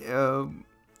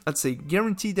 I'd say,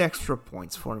 guaranteed extra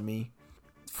points for me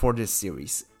for this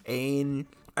series. And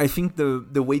I think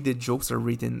the way the jokes are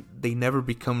written, they never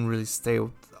become really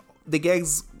stale. The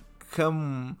gags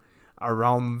come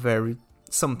around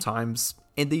sometimes,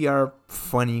 and they are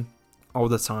funny all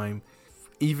the time.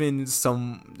 Even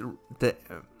some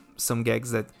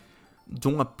gags that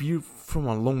don't appear from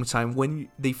a long time, when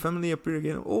they finally appear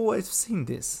again, oh, I've seen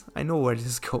this, I know where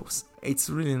this goes. It's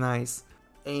really nice.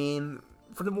 And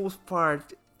for the most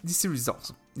part, this series is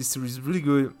awesome. This series is really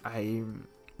good. I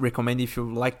recommend if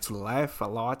you like to laugh a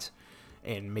lot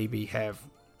and maybe have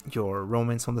your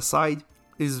romance on the side.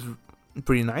 It's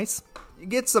pretty nice. It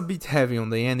gets a bit heavy on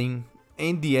the ending,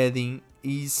 and the ending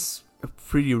is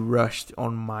pretty rushed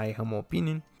on my humble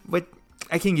opinion, but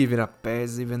I can give it a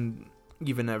pass even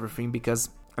given everything, because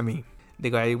I mean, the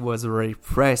guy was already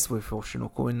pressed with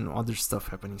Oshinoko and other stuff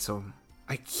happening, so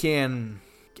I can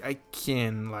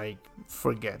like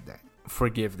forgive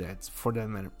that for that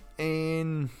matter.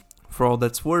 And for all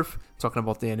that's worth, talking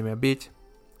about the anime a bit,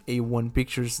 A1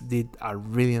 Pictures did a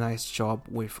really nice job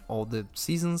with all the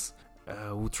seasons.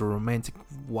 Ultra Romantic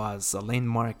was a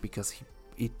landmark because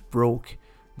it broke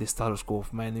the status quo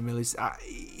of My Anime List.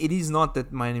 It is not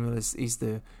that My Anime List is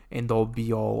the end all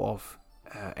be all of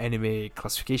anime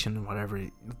classification and whatever.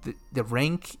 The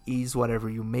rank is whatever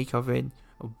you make of it,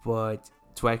 but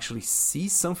to actually see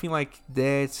something like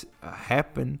that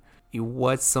happen, it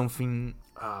was something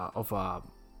of a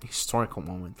historical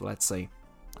moment, let's say.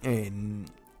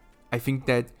 And I think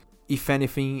that if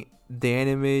anything, the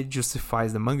anime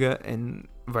justifies the manga and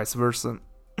vice versa.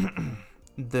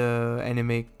 The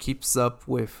anime keeps up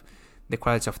with the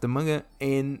quality of the manga,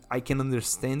 and I can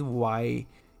understand why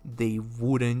they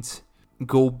wouldn't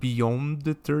go beyond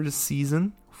the third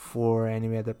season for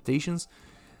anime adaptations,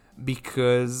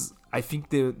 because I think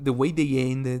the way they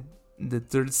ended the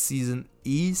third season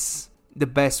is the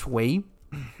best way,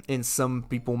 and some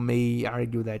people may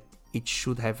argue that it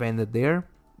should have ended there,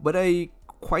 but I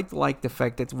quite like the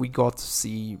fact that we got to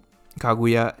see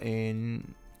Kaguya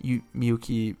and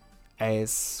Miyuki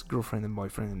as girlfriend and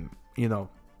boyfriend,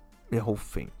 the whole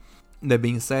thing. That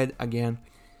being said, again,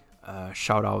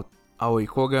 shout out Aoi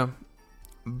Koga,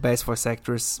 best voice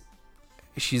actress.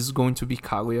 She's going to be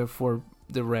Kaguya for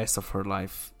the rest of her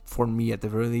life, for me at the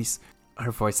very least. Her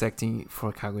voice acting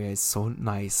for Kaguya is so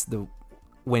nice.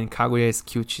 When Kaguya is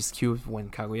cute, she's cute. When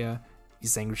Kaguya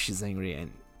is angry, she's angry.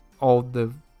 And all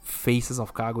the faces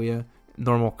of Kaguya,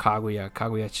 normal Kaguya,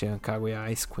 Kaguya-chan, Kaguya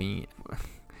Ice Queen.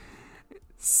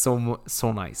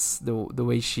 So nice. The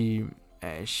way she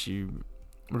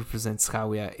represents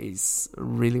Kaguya is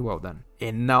really well done.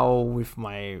 And now with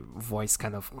my voice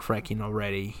kind of cracking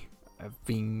already, I've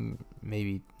been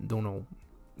maybe, don't know,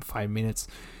 5 minutes.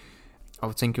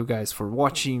 I'll thank you guys for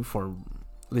watching, for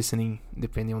listening,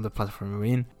 depending on the platform you're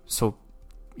in. So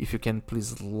if you can,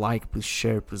 please like, please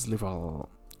share, please leave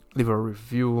a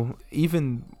review.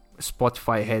 Even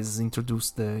Spotify has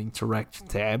introduced the interact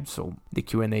tab, so the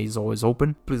Q&A is always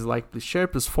open. Please like, please share,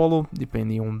 please follow,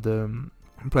 depending on the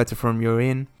platform you're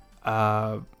in.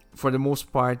 For the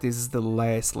most part, this is the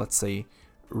last, let's say,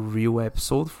 real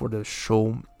episode for the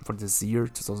show for this year,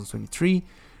 2023,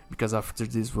 because after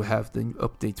this we have the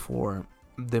update for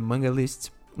the manga list,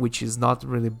 which is not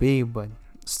really big, but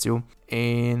still.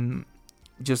 And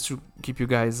just to keep you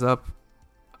guys up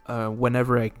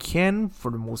whenever I can, for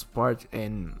the most part,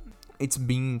 and it's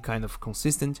been kind of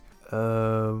consistent.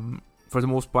 For the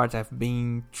most part, I've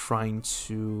been trying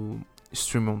to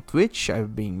stream on Twitch.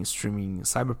 I've been streaming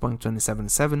Cyberpunk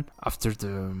 2077 after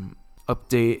the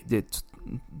update, the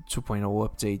 2.0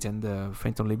 update, and the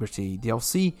Phantom Liberty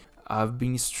DLC. I've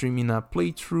been streaming a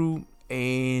playthrough,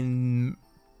 and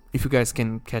if you guys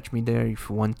can catch me there, if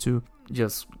you want to,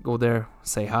 just go there,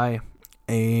 say hi.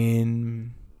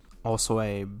 And also,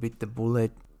 I bit the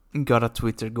bullet, got a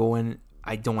Twitter going.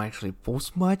 I don't actually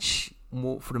post much.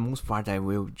 For the most part, I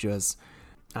will just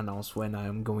announce when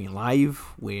I'm going live,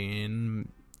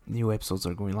 when new episodes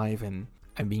are going live, and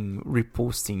I've been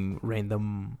reposting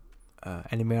random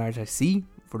anime art I see.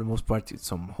 For the most part, it's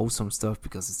some wholesome stuff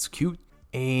because it's cute.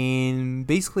 And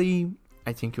basically,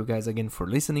 I thank you guys again for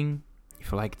listening.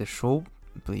 If you like the show,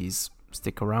 please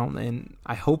stick around, and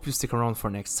I hope you stick around for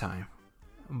next time.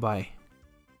 Bye.